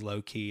trying to be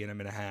low key and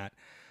I'm in a hat,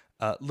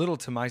 little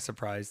to my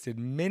surprise, did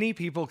many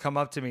people come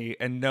up to me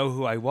and know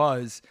who I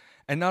was.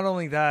 And not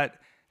only that,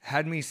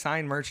 had me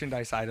sign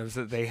merchandise items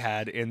that they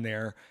had in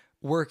their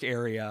work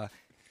area.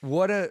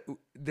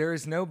 There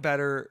is no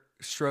better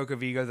stroke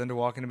of ego than to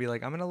walk in and be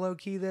like, I'm going to low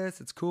key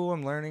this. It's cool.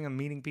 I'm learning. I'm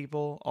meeting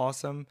people.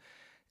 Awesome.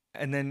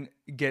 And then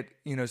get,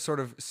 sort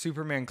of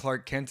Superman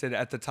Clark Kented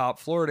at the top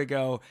floor to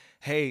go,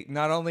 hey,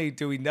 not only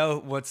do we know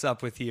what's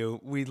up with you,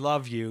 we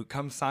love you.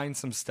 Come sign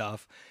some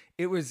stuff.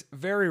 It was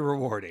very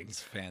rewarding.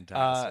 It's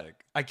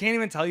fantastic. I can't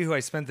even tell you who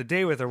I spent the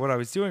day with or what I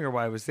was doing or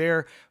why I was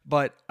there,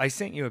 but I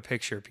sent you a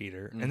picture,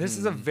 Peter. And this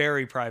is a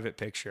very private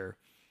picture.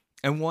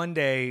 And one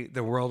day,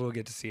 the world will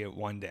get to see it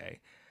one day.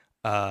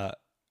 But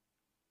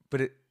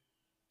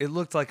it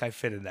looked like I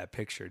fit in that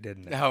picture,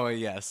 didn't it? Oh,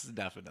 yes,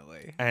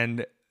 definitely.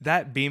 And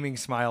that beaming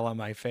smile on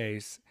my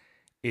face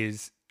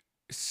is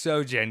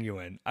so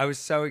genuine. I was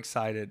so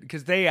excited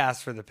because they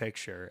asked for the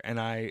picture, and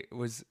I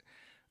was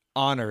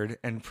honored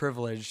and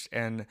privileged.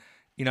 And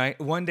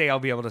one day I'll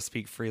be able to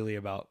speak freely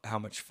about how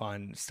much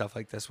fun stuff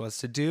like this was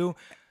to do.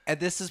 And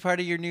this is part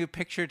of your new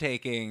picture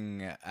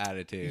taking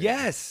attitude.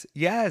 Yes.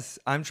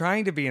 I'm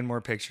trying to be in more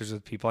pictures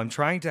with people. I'm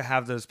trying to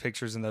have those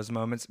pictures in those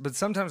moments, but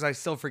sometimes I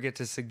still forget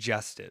to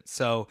suggest it.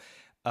 So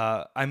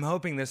I'm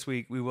hoping this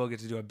week we will get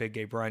to do a big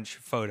gay brunch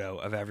photo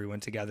of everyone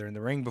together in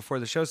the ring before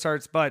the show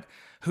starts. But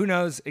who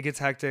knows? It gets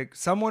hectic.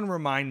 Someone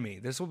remind me.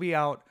 This will be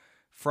out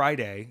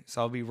Friday,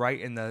 so I'll be right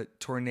in the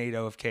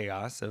tornado of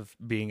chaos of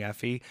being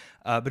Effie.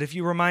 But if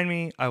you remind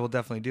me, I will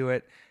definitely do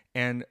it.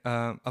 And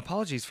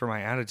apologies for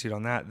my attitude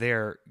on that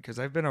there, because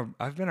I've been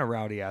a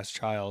rowdy ass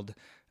child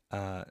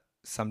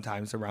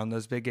sometimes around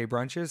those big gay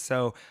brunches.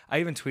 So I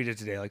even tweeted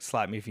today, like,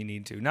 slap me if you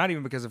need to. Not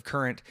even because of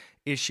current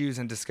issues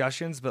and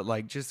discussions, but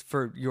like just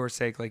for your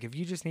sake. Like, if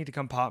you just need to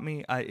come pop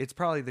me, it's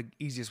probably the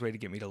easiest way to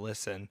get me to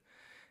listen,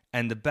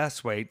 and the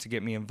best way to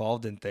get me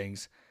involved in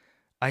things.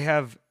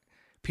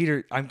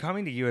 Peter, I'm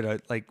coming to you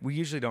at we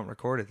usually don't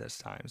record at this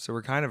time, so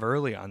we're kind of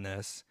early on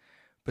this,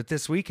 but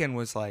this weekend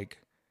was like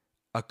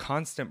a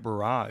constant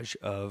barrage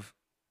of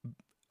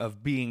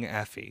being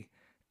Effie,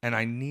 and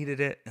I needed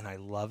it, and I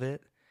love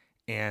it.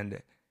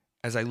 And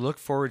as I look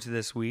forward to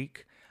this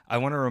week, I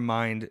want to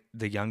remind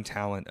the young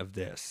talent of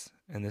this,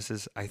 and this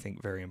is, I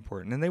think, very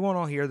important. And they won't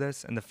all hear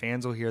this, and the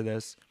fans will hear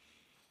this.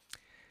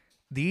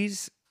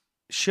 These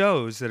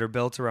shows that are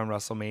built around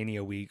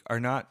WrestleMania week are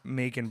not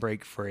make and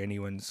break for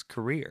anyone's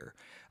career.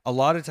 A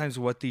lot of times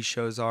what these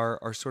shows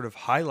are sort of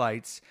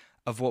highlights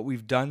of what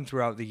we've done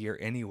throughout the year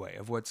anyway,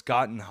 of what's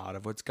gotten hot,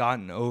 of what's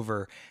gotten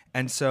over.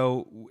 And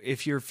so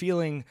if you're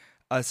feeling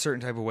a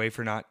certain type of way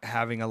for not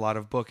having a lot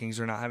of bookings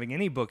or not having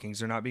any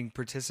bookings or not being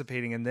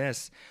participating in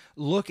this,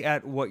 look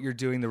at what you're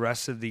doing the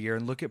rest of the year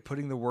and look at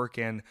putting the work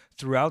in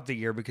throughout the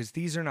year, because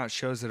these are not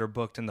shows that are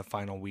booked in the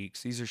final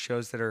weeks. These are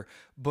shows that are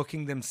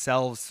booking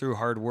themselves through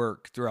hard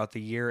work throughout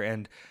the year.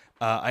 And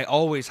I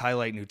always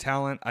highlight new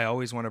talent. I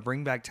always want to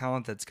bring back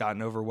talent that's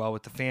gotten over well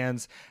with the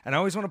fans. And I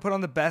always want to put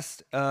on the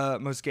best,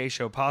 most gay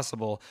show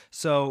possible.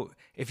 So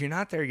if you're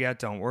not there yet,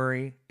 don't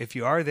worry. If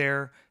you are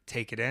there,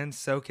 take it in,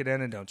 soak it in,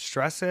 and don't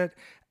stress it.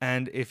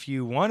 And if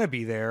you want to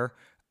be there,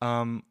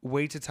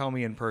 wait to tell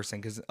me in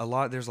person, because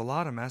there's a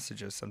lot of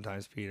messages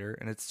sometimes, Peter,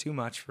 and it's too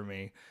much for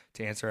me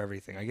to answer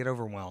everything. I get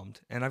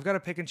overwhelmed. And I've got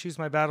to pick and choose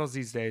my battles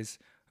these days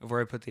of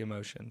where I put the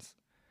emotions.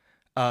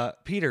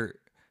 Peter,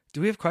 do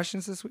we have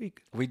questions this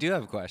week? We do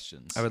have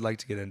questions. I would like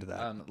to get into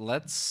that.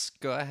 Let's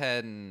go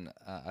ahead and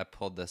I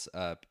pulled this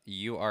up.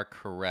 You are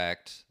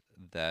correct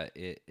that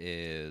it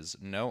is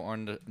no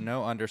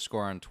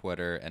underscore on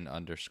Twitter and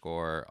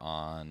underscore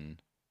on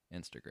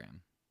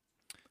Instagram.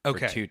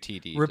 Okay.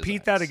 2TD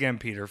Repeat Designs. that again,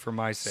 Peter, for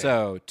my sake.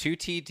 So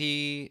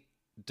 2TD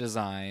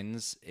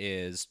Designs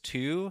is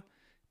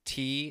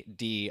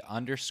 2TD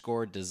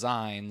underscore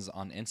designs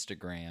on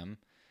Instagram.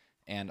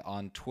 And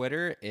on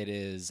Twitter, it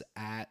is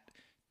at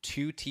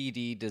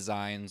 2TD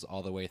Designs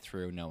all the way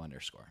through, no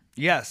underscore.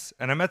 Yes,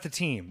 and I met the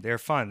team. They're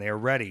fun. They are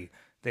ready.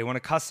 They want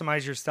to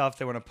customize your stuff.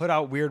 They want to put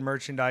out weird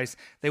merchandise.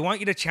 They want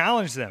you to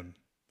challenge them.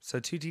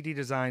 So 2TD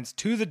Designs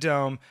to the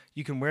dome.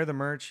 You can wear the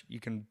merch. You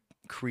can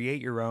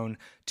create your own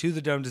To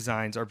The Dome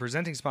designs. Our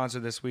presenting sponsor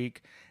this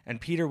week. And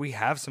Peter, we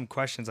have some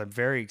questions. I'm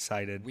very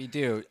excited. We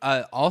do.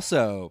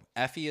 Also,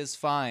 Effie is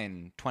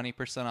fine.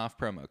 20% off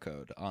promo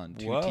code on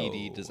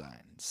 2TD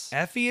Designs.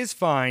 Effie is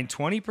fine.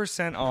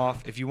 20%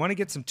 off. If you want to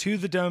get some To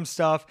The Dome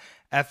stuff,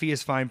 Effie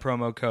is fine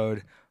promo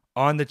code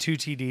on the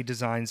 2TD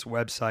Designs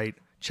website.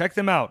 Check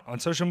them out on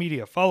social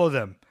media. Follow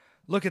them.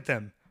 Look at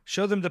them.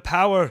 Show them the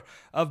power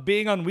of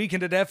being on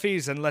Weekend at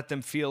Effie's and let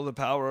them feel the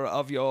power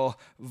of your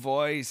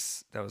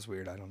voice. That was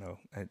weird. I don't know.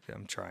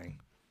 I'm trying.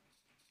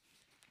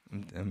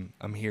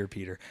 I'm here,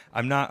 Peter.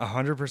 I'm not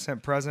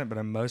 100% present, but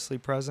I'm mostly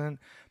present.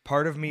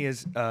 Part of me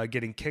is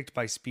getting kicked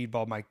by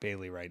Speedball Mike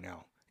Bailey right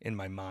now in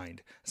my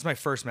mind. This is my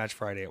first match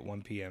Friday at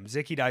 1 p.m.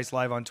 Zicky Dice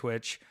live on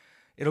Twitch.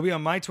 It'll be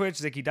on my Twitch,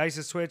 Zicky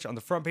Dice's Twitch, on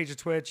the front page of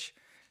Twitch.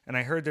 And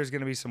I heard there's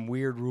going to be some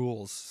weird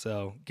rules,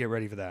 so get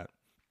ready for that.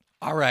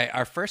 All right,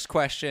 our first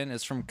question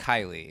is from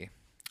Kylie.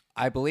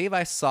 I believe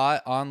I saw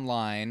it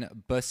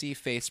online. Bussy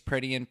face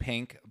pretty in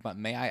pink, but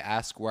may I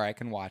ask where I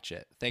can watch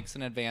it? Thanks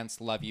in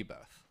advance. Love you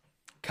both.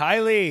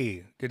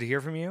 Kylie, good to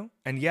hear from you.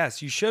 And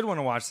yes, you should want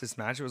to watch this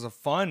match. It was a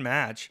fun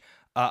match.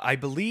 I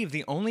believe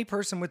the only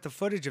person with the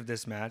footage of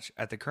this match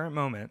at the current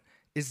moment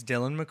is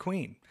Dylan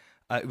McQueen.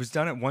 It was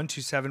done at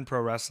 127 Pro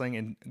Wrestling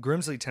in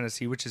Grimsley,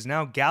 Tennessee, which is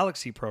now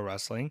Galaxy Pro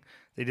Wrestling.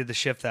 They did the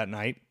shift that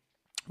night.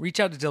 Reach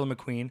out to Dylan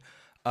McQueen.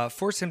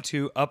 Force him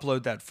to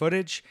upload that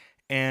footage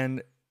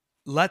and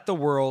let the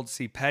world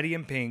see Petty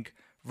and Pink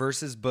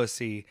versus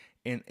Bussy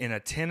in a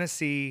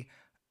Tennessee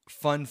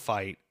fun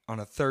fight on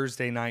a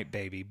Thursday night,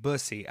 baby.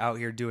 Bussy out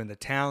here doing the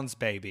towns,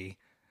 baby.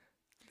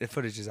 The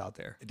footage is out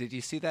there. Did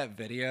you see that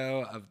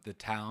video of the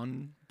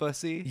town,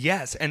 Bussy?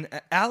 Yes, and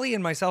Allie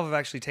and myself have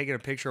actually taken a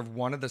picture of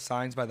one of the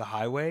signs by the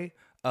highway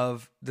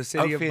of the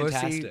city of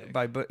fantastic.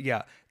 Bussy.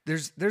 Yeah,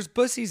 there's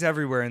Bussies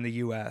everywhere in the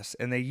U.S.,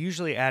 and they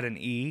usually add an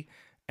E,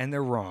 and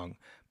they're wrong.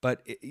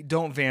 But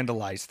don't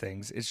vandalize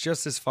things. It's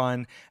just as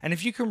fun. And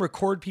if you can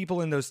record people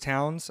in those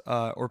towns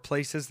or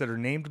places that are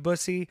named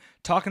Bussy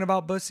talking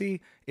about Bussy,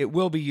 it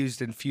will be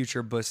used in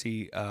future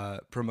Bussy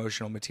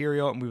promotional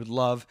material. And we would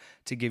love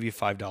to give you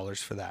 $5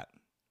 for that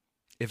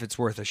if it's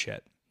worth a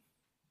shit.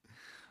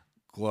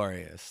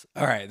 Glorious.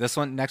 All right,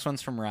 next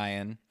one's from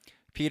Ryan.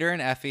 Peter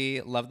and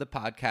Effie, love the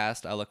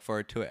podcast. I look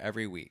forward to it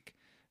every week.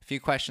 A few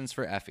questions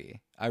for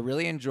Effie. I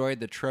really enjoyed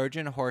the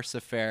Trojan Horse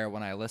affair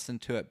when I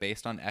listened to it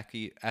based on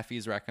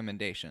Effie's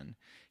recommendation.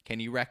 Can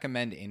you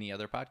recommend any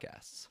other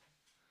podcasts?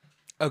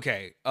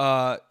 Okay.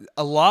 A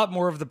lot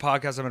more of the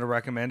podcasts I'm going to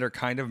recommend are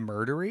kind of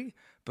murdery,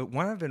 but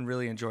one I've been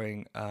really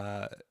enjoying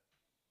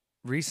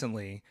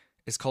recently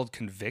is called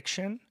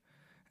Conviction,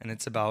 and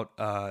it's about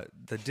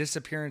the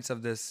disappearance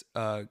of this,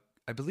 I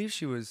believe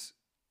she was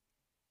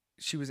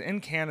in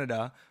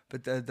Canada,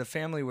 but the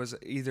family was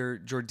either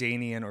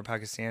Jordanian or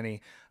Pakistani,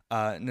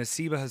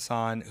 Nasiba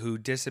Hassan, who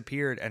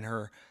disappeared,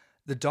 and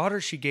the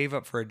daughter she gave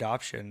up for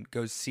adoption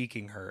goes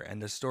seeking her,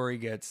 and the story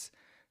gets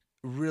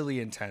really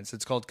intense.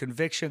 It's called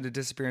Conviction, The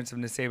Disappearance of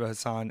Nasiba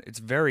Hassan. It's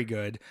very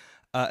good.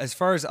 As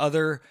far as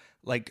other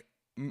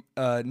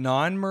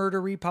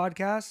non-murdery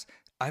podcasts,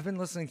 I've been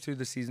listening through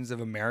the seasons of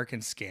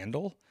American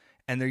Scandal,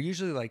 and they're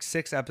usually like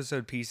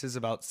 6-episode pieces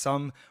about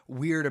some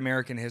weird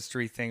American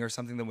history thing or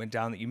something that went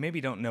down that you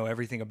maybe don't know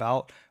everything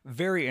about.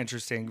 Very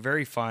interesting,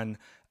 very fun.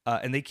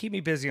 And they keep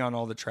me busy on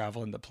all the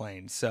travel in the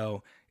plane.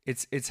 So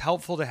it's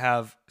helpful to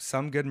have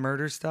some good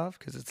murder stuff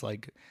because it's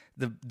like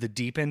the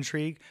deep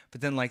intrigue. But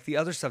then like the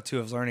other stuff too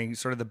of learning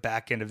sort of the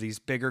back end of these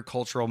bigger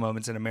cultural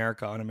moments in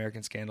America on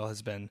American Scandal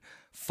has been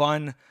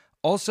fun.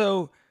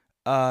 Also,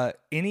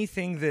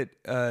 anything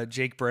that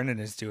Jake Brennan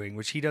is doing,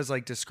 which he does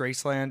like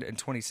Disgraceland and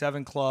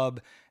 27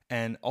 Club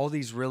and all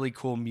these really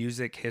cool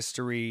music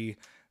history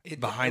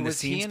behind the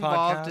scenes podcasts. Was he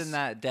involved podcast. In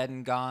that Dead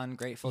and Gone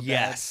Grateful Dead?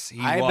 Yes,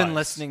 I've been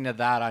listening to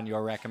that on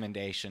your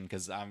recommendation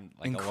because I'm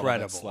like incredible. A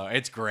little bit slow.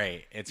 It's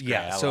great. It's great.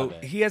 Yeah, I so love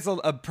it. he has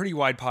a pretty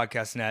wide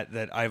podcast net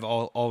that I've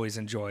always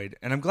enjoyed,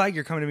 and I'm glad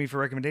you're coming to me for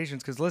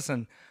recommendations because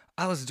listen,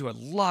 I listen to a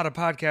lot of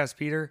podcasts,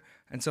 Peter,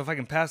 and so if I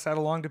can pass that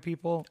along to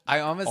people, I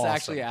almost awesome.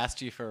 actually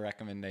asked you for a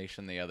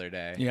recommendation the other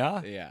day.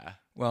 Yeah? Yeah.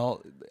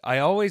 Well, I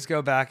always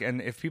go back,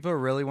 and if people are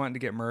really wanting to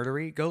get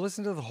murdery, go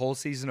listen to the whole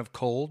season of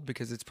Cold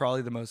because it's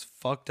probably the most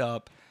fucked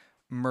up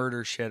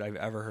murder shit I've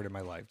ever heard in my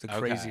life. The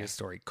craziest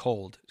story.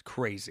 Cold.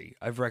 Crazy.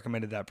 I've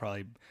recommended that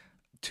probably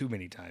too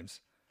many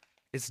times.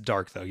 It's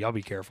dark, though. Y'all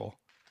be careful.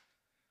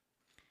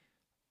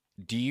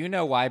 Do you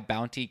know why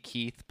Bounty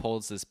Keith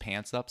pulls his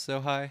pants up so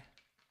high?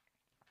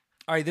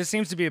 All right, this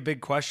seems to be a big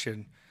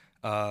question.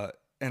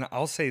 And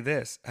I'll say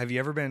this. Have you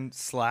ever been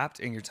slapped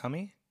in your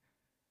tummy?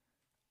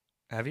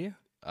 Have you?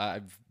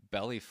 I've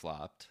belly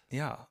flopped.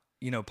 Yeah.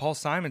 You know, Paul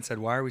Simon said,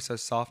 why are we so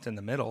soft in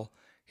the middle?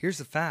 Here's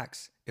the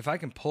facts. If I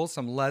can pull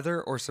some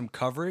leather or some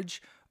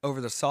coverage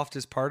over the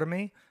softest part of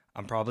me,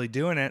 I'm probably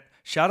doing it.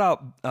 Shout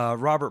out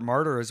Robert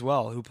Martyr as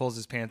well, who pulls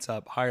his pants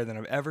up higher than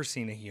I've ever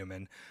seen a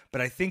human.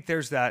 But I think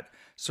there's that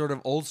sort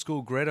of old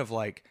school grit of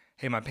like,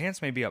 hey, my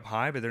pants may be up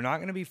high, but they're not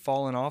going to be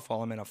falling off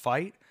while I'm in a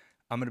fight.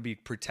 I'm going to be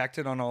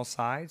protected on all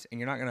sides, and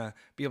you're not going to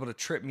be able to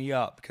trip me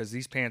up because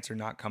these pants are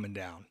not coming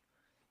down.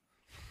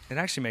 It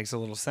actually makes a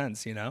little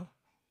sense, you know?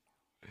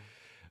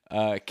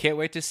 Can't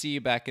wait to see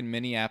you back in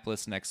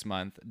Minneapolis next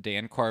month.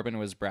 Dan Corbin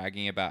was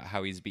bragging about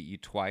how he's beat you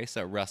twice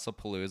at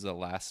WrestlePalooza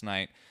last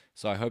night.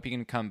 So I hope you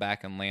can come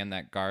back and land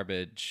that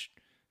garbage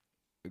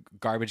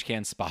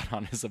can spot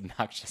on his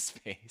obnoxious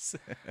face.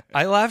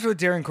 I laughed with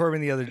Darren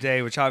Corbin the other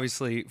day, which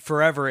obviously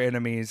forever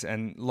enemies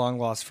and long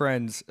lost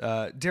friends.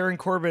 Darren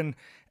Corbin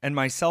and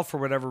myself, for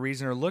whatever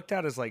reason, are looked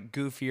at as like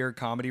goofier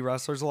comedy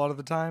wrestlers a lot of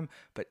the time.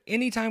 But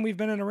anytime we've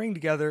been in a ring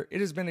together,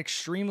 it has been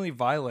extremely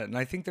violent. And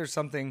I think there's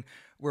something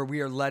where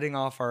we are letting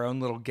off our own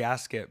little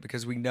gasket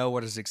because we know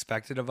what is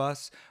expected of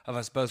us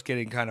both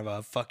getting kind of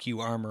a fuck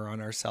you armor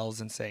on ourselves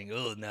and saying,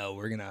 oh, no,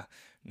 we're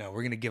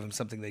going to give them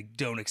something they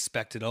don't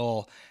expect at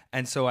all.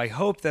 And so I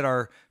hope that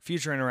our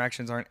future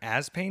interactions aren't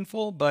as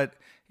painful, but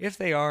if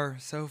they are,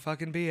 so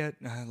fucking be it.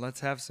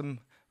 Let's have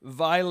some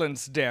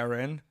violence,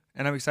 Darren.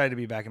 And I'm excited to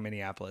be back in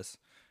Minneapolis.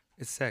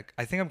 It's sick.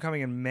 I think I'm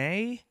coming in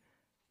May,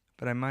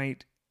 but I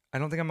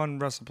don't think I'm on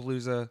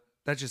WrestlePalooza.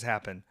 That just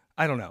happened.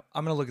 I don't know.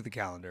 I'm going to look at the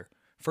calendar.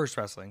 First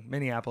Wrestling,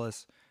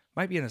 Minneapolis.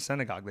 Might be in a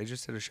synagogue. They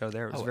just did a show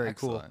there. It was very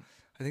excellent. Cool.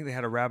 I think they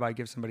had a rabbi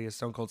give somebody a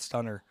Stone Cold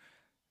Stunner.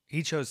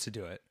 He chose to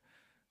do it.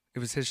 It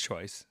was his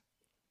choice.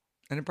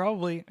 And it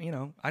probably,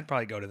 I'd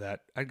probably go to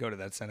that. I'd go to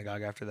that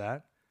synagogue after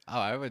that. Oh,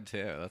 I would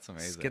too. That's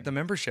amazing. Just get the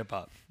membership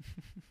up.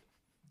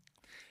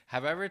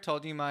 Have I ever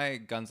told you my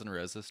Guns N'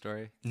 Roses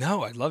story?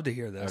 No, I'd love to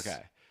hear this.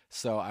 Okay.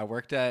 So I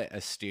worked at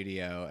a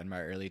studio in my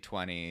early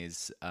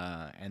 20s,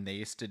 and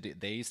they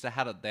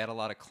had a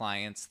lot of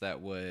clients that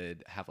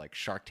would have like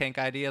Shark Tank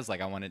ideas.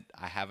 Like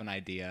I have an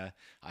idea,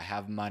 I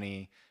have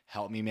money,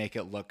 help me make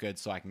it look good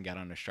so I can get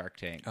on a Shark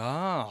Tank.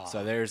 Oh.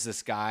 So there's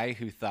this guy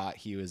who thought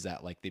he was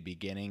at like the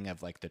beginning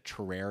of like the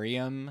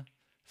terrarium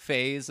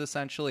phase,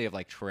 essentially, of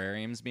like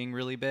terrariums being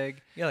really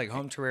big. Yeah, like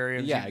home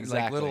terrariums. Yeah,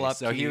 exactly. Like little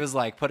upkeep. So he was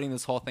like putting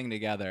this whole thing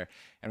together,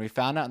 and we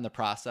found out in the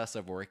process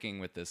of working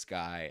with this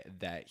guy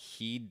that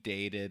he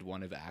dated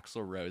one of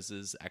Axl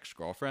Rose's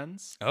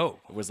ex-girlfriends. Oh.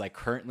 Was like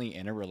currently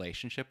in a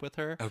relationship with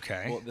her.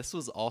 Okay. Well, this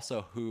was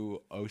also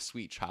who Oh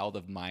Sweet Child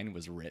of Mine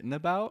was written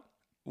about.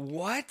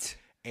 What?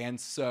 And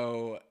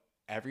so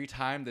every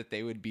time that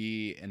they would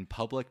be in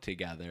public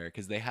together,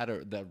 because they had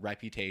the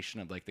reputation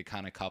of like the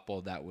kind of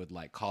couple that would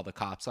like call the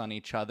cops on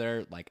each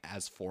other like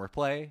as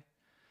foreplay.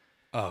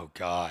 Oh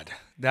God,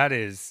 that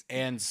is.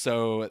 And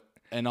so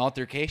an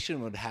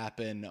altercation would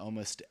happen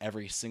almost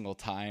every single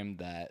time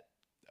that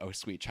Oh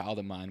Sweet Child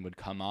of Mine would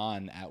come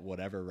on at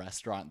whatever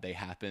restaurant they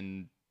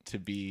happened to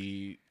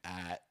be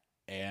at,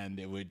 and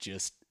it would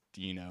just,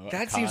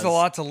 that seems a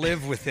lot to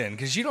live within,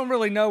 because you don't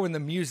really know when the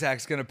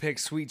Muzak's going to pick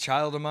Sweet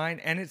Child of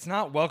Mine, and it's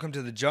not Welcome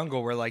to the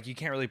Jungle where like you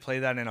can't really play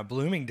that in a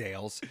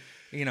Bloomingdale's,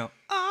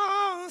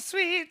 oh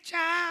sweet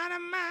child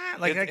of mine,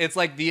 like it's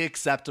like the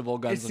acceptable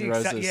Guns N'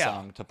 Roses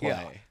song to play.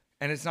 Yeah.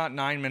 And it's not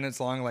 9 minutes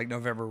long like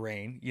November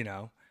Rain.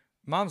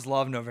 Moms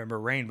love November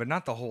Rain, but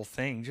not the whole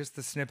thing, just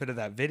the snippet of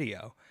that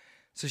video.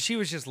 So she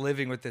was just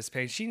living with this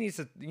pain. She needs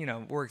to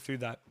work through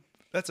that.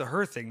 That's a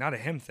her thing, not a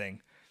him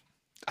thing.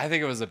 I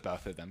think it was a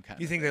both of them kind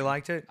of. You think they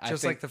liked it?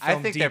 Just like the I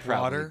film think Deep they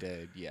probably Water?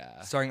 did,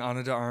 yeah. Starring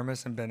Ana de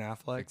Armas and Ben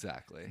Affleck?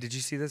 Exactly. Did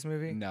you see this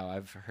movie? No,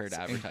 I've heard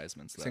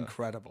advertisements, though. It's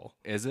incredible.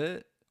 Is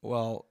it?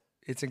 Well,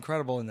 it's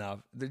incredible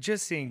enough.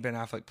 Just seeing Ben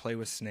Affleck play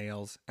with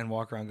snails and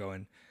walk around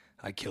going,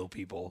 I kill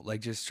people,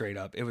 like just straight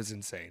up. It was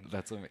insane.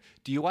 That's amazing.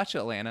 Do you watch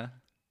Atlanta?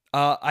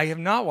 I have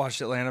not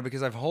watched Atlanta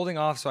because I'm holding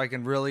off so I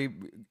can really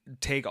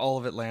take all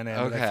of Atlanta in.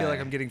 Okay. But I feel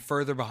like I'm getting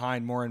further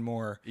behind more and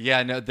more.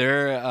 Yeah, no,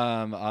 they're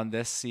on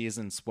this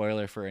season,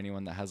 spoiler for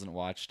anyone that hasn't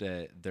watched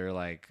it, they're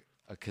like,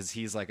 because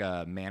he's like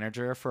a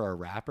manager for a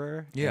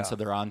rapper. Yeah. And so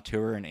they're on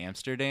tour in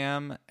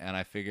Amsterdam, and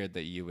I figured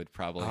that you would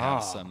probably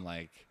have some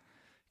like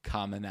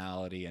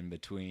commonality in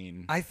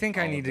between. I think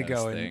I need to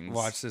go and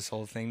watch this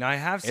whole thing. Now I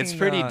have seen. It's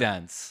pretty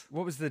dense.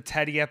 What was the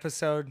Teddy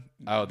episode?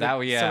 Oh,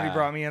 yeah. Somebody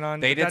brought me in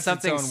on. That's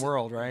its own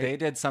world, right? They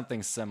did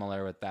something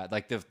similar with that.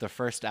 Like the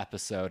first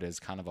episode is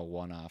kind of a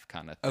one-off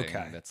kind of thing.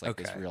 Okay. That's like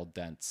this real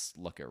dense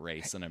look at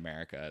race in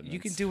America. You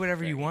can do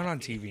whatever you want on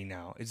TV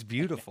now. It's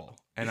beautiful,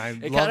 and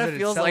it kind of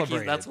feels like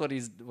that's what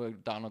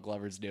Donald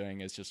Glover's doing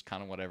is just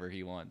kind of whatever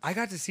he wants. I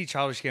got to see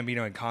Childish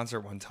Gambino in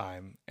concert one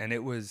time, and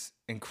it was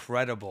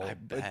incredible. I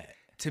bet.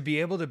 To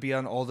be able to be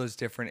on all those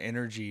different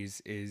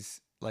energies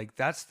is like,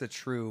 that's the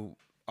true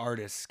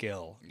artist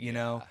skill, you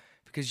know,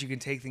 because you can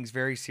take things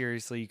very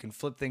seriously. You can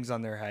flip things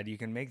on their head. You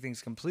can make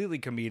things completely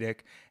comedic,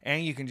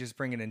 and you can just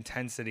bring an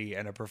intensity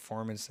and a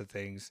performance to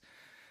things.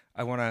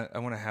 I want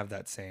to have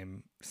that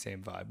same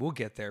vibe. We'll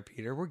get there,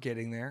 Peter. We're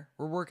getting there.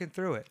 We're working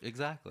through it.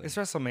 Exactly. It's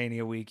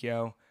WrestleMania week,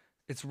 yo.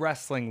 It's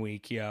wrestling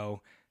week,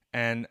 yo.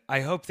 And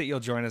I hope that you'll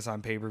join us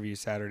on pay-per-view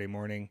Saturday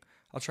morning.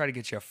 I'll try to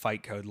get you a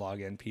fight code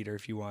login, Peter,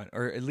 if you want,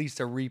 or at least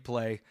a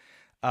replay.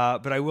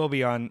 But I will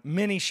be on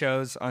mini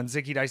shows on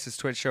Zicky Dice's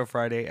Twitch show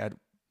Friday at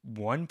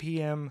 1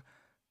 p.m.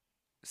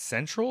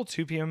 Central,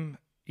 2 p.m.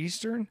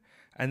 Eastern,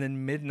 and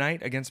then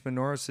midnight against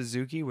Minoru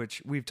Suzuki,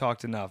 which we've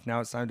talked enough.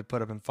 Now it's time to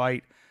put up and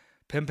fight.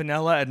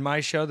 Pimpinella at my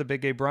show, The Big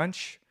Gay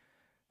Brunch.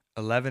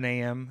 11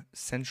 a.m.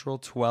 Central,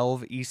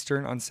 12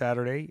 Eastern on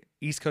Saturday.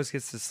 East Coast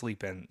gets to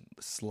sleep in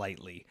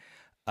slightly.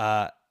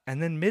 And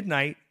then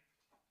midnight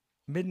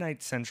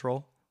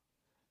Central.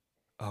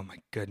 Oh my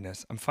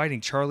goodness. I'm fighting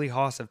Charlie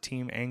Haas of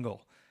Team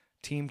Angle.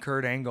 Team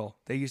Kurt Angle.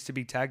 They used to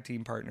be tag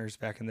team partners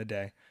back in the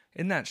day.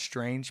 Isn't that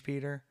strange,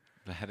 Peter?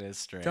 That is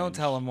strange. Don't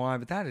tell him why,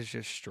 but that is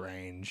just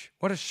strange.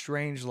 What a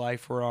strange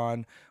life we're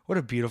on. What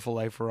a beautiful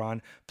life we're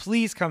on.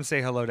 Please come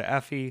say hello to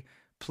Effie.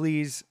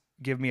 Please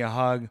give me a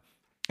hug.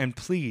 And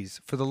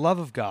please, for the love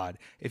of God,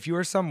 if you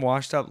are some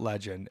washed up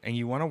legend and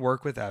you want to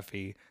work with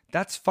Effie,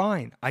 that's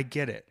fine. I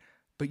get it.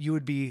 But you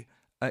would be,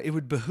 it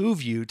would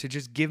behoove you to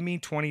just give me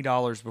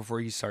 $20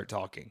 before you start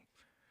talking.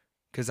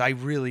 Because I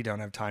really don't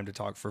have time to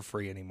talk for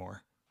free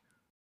anymore.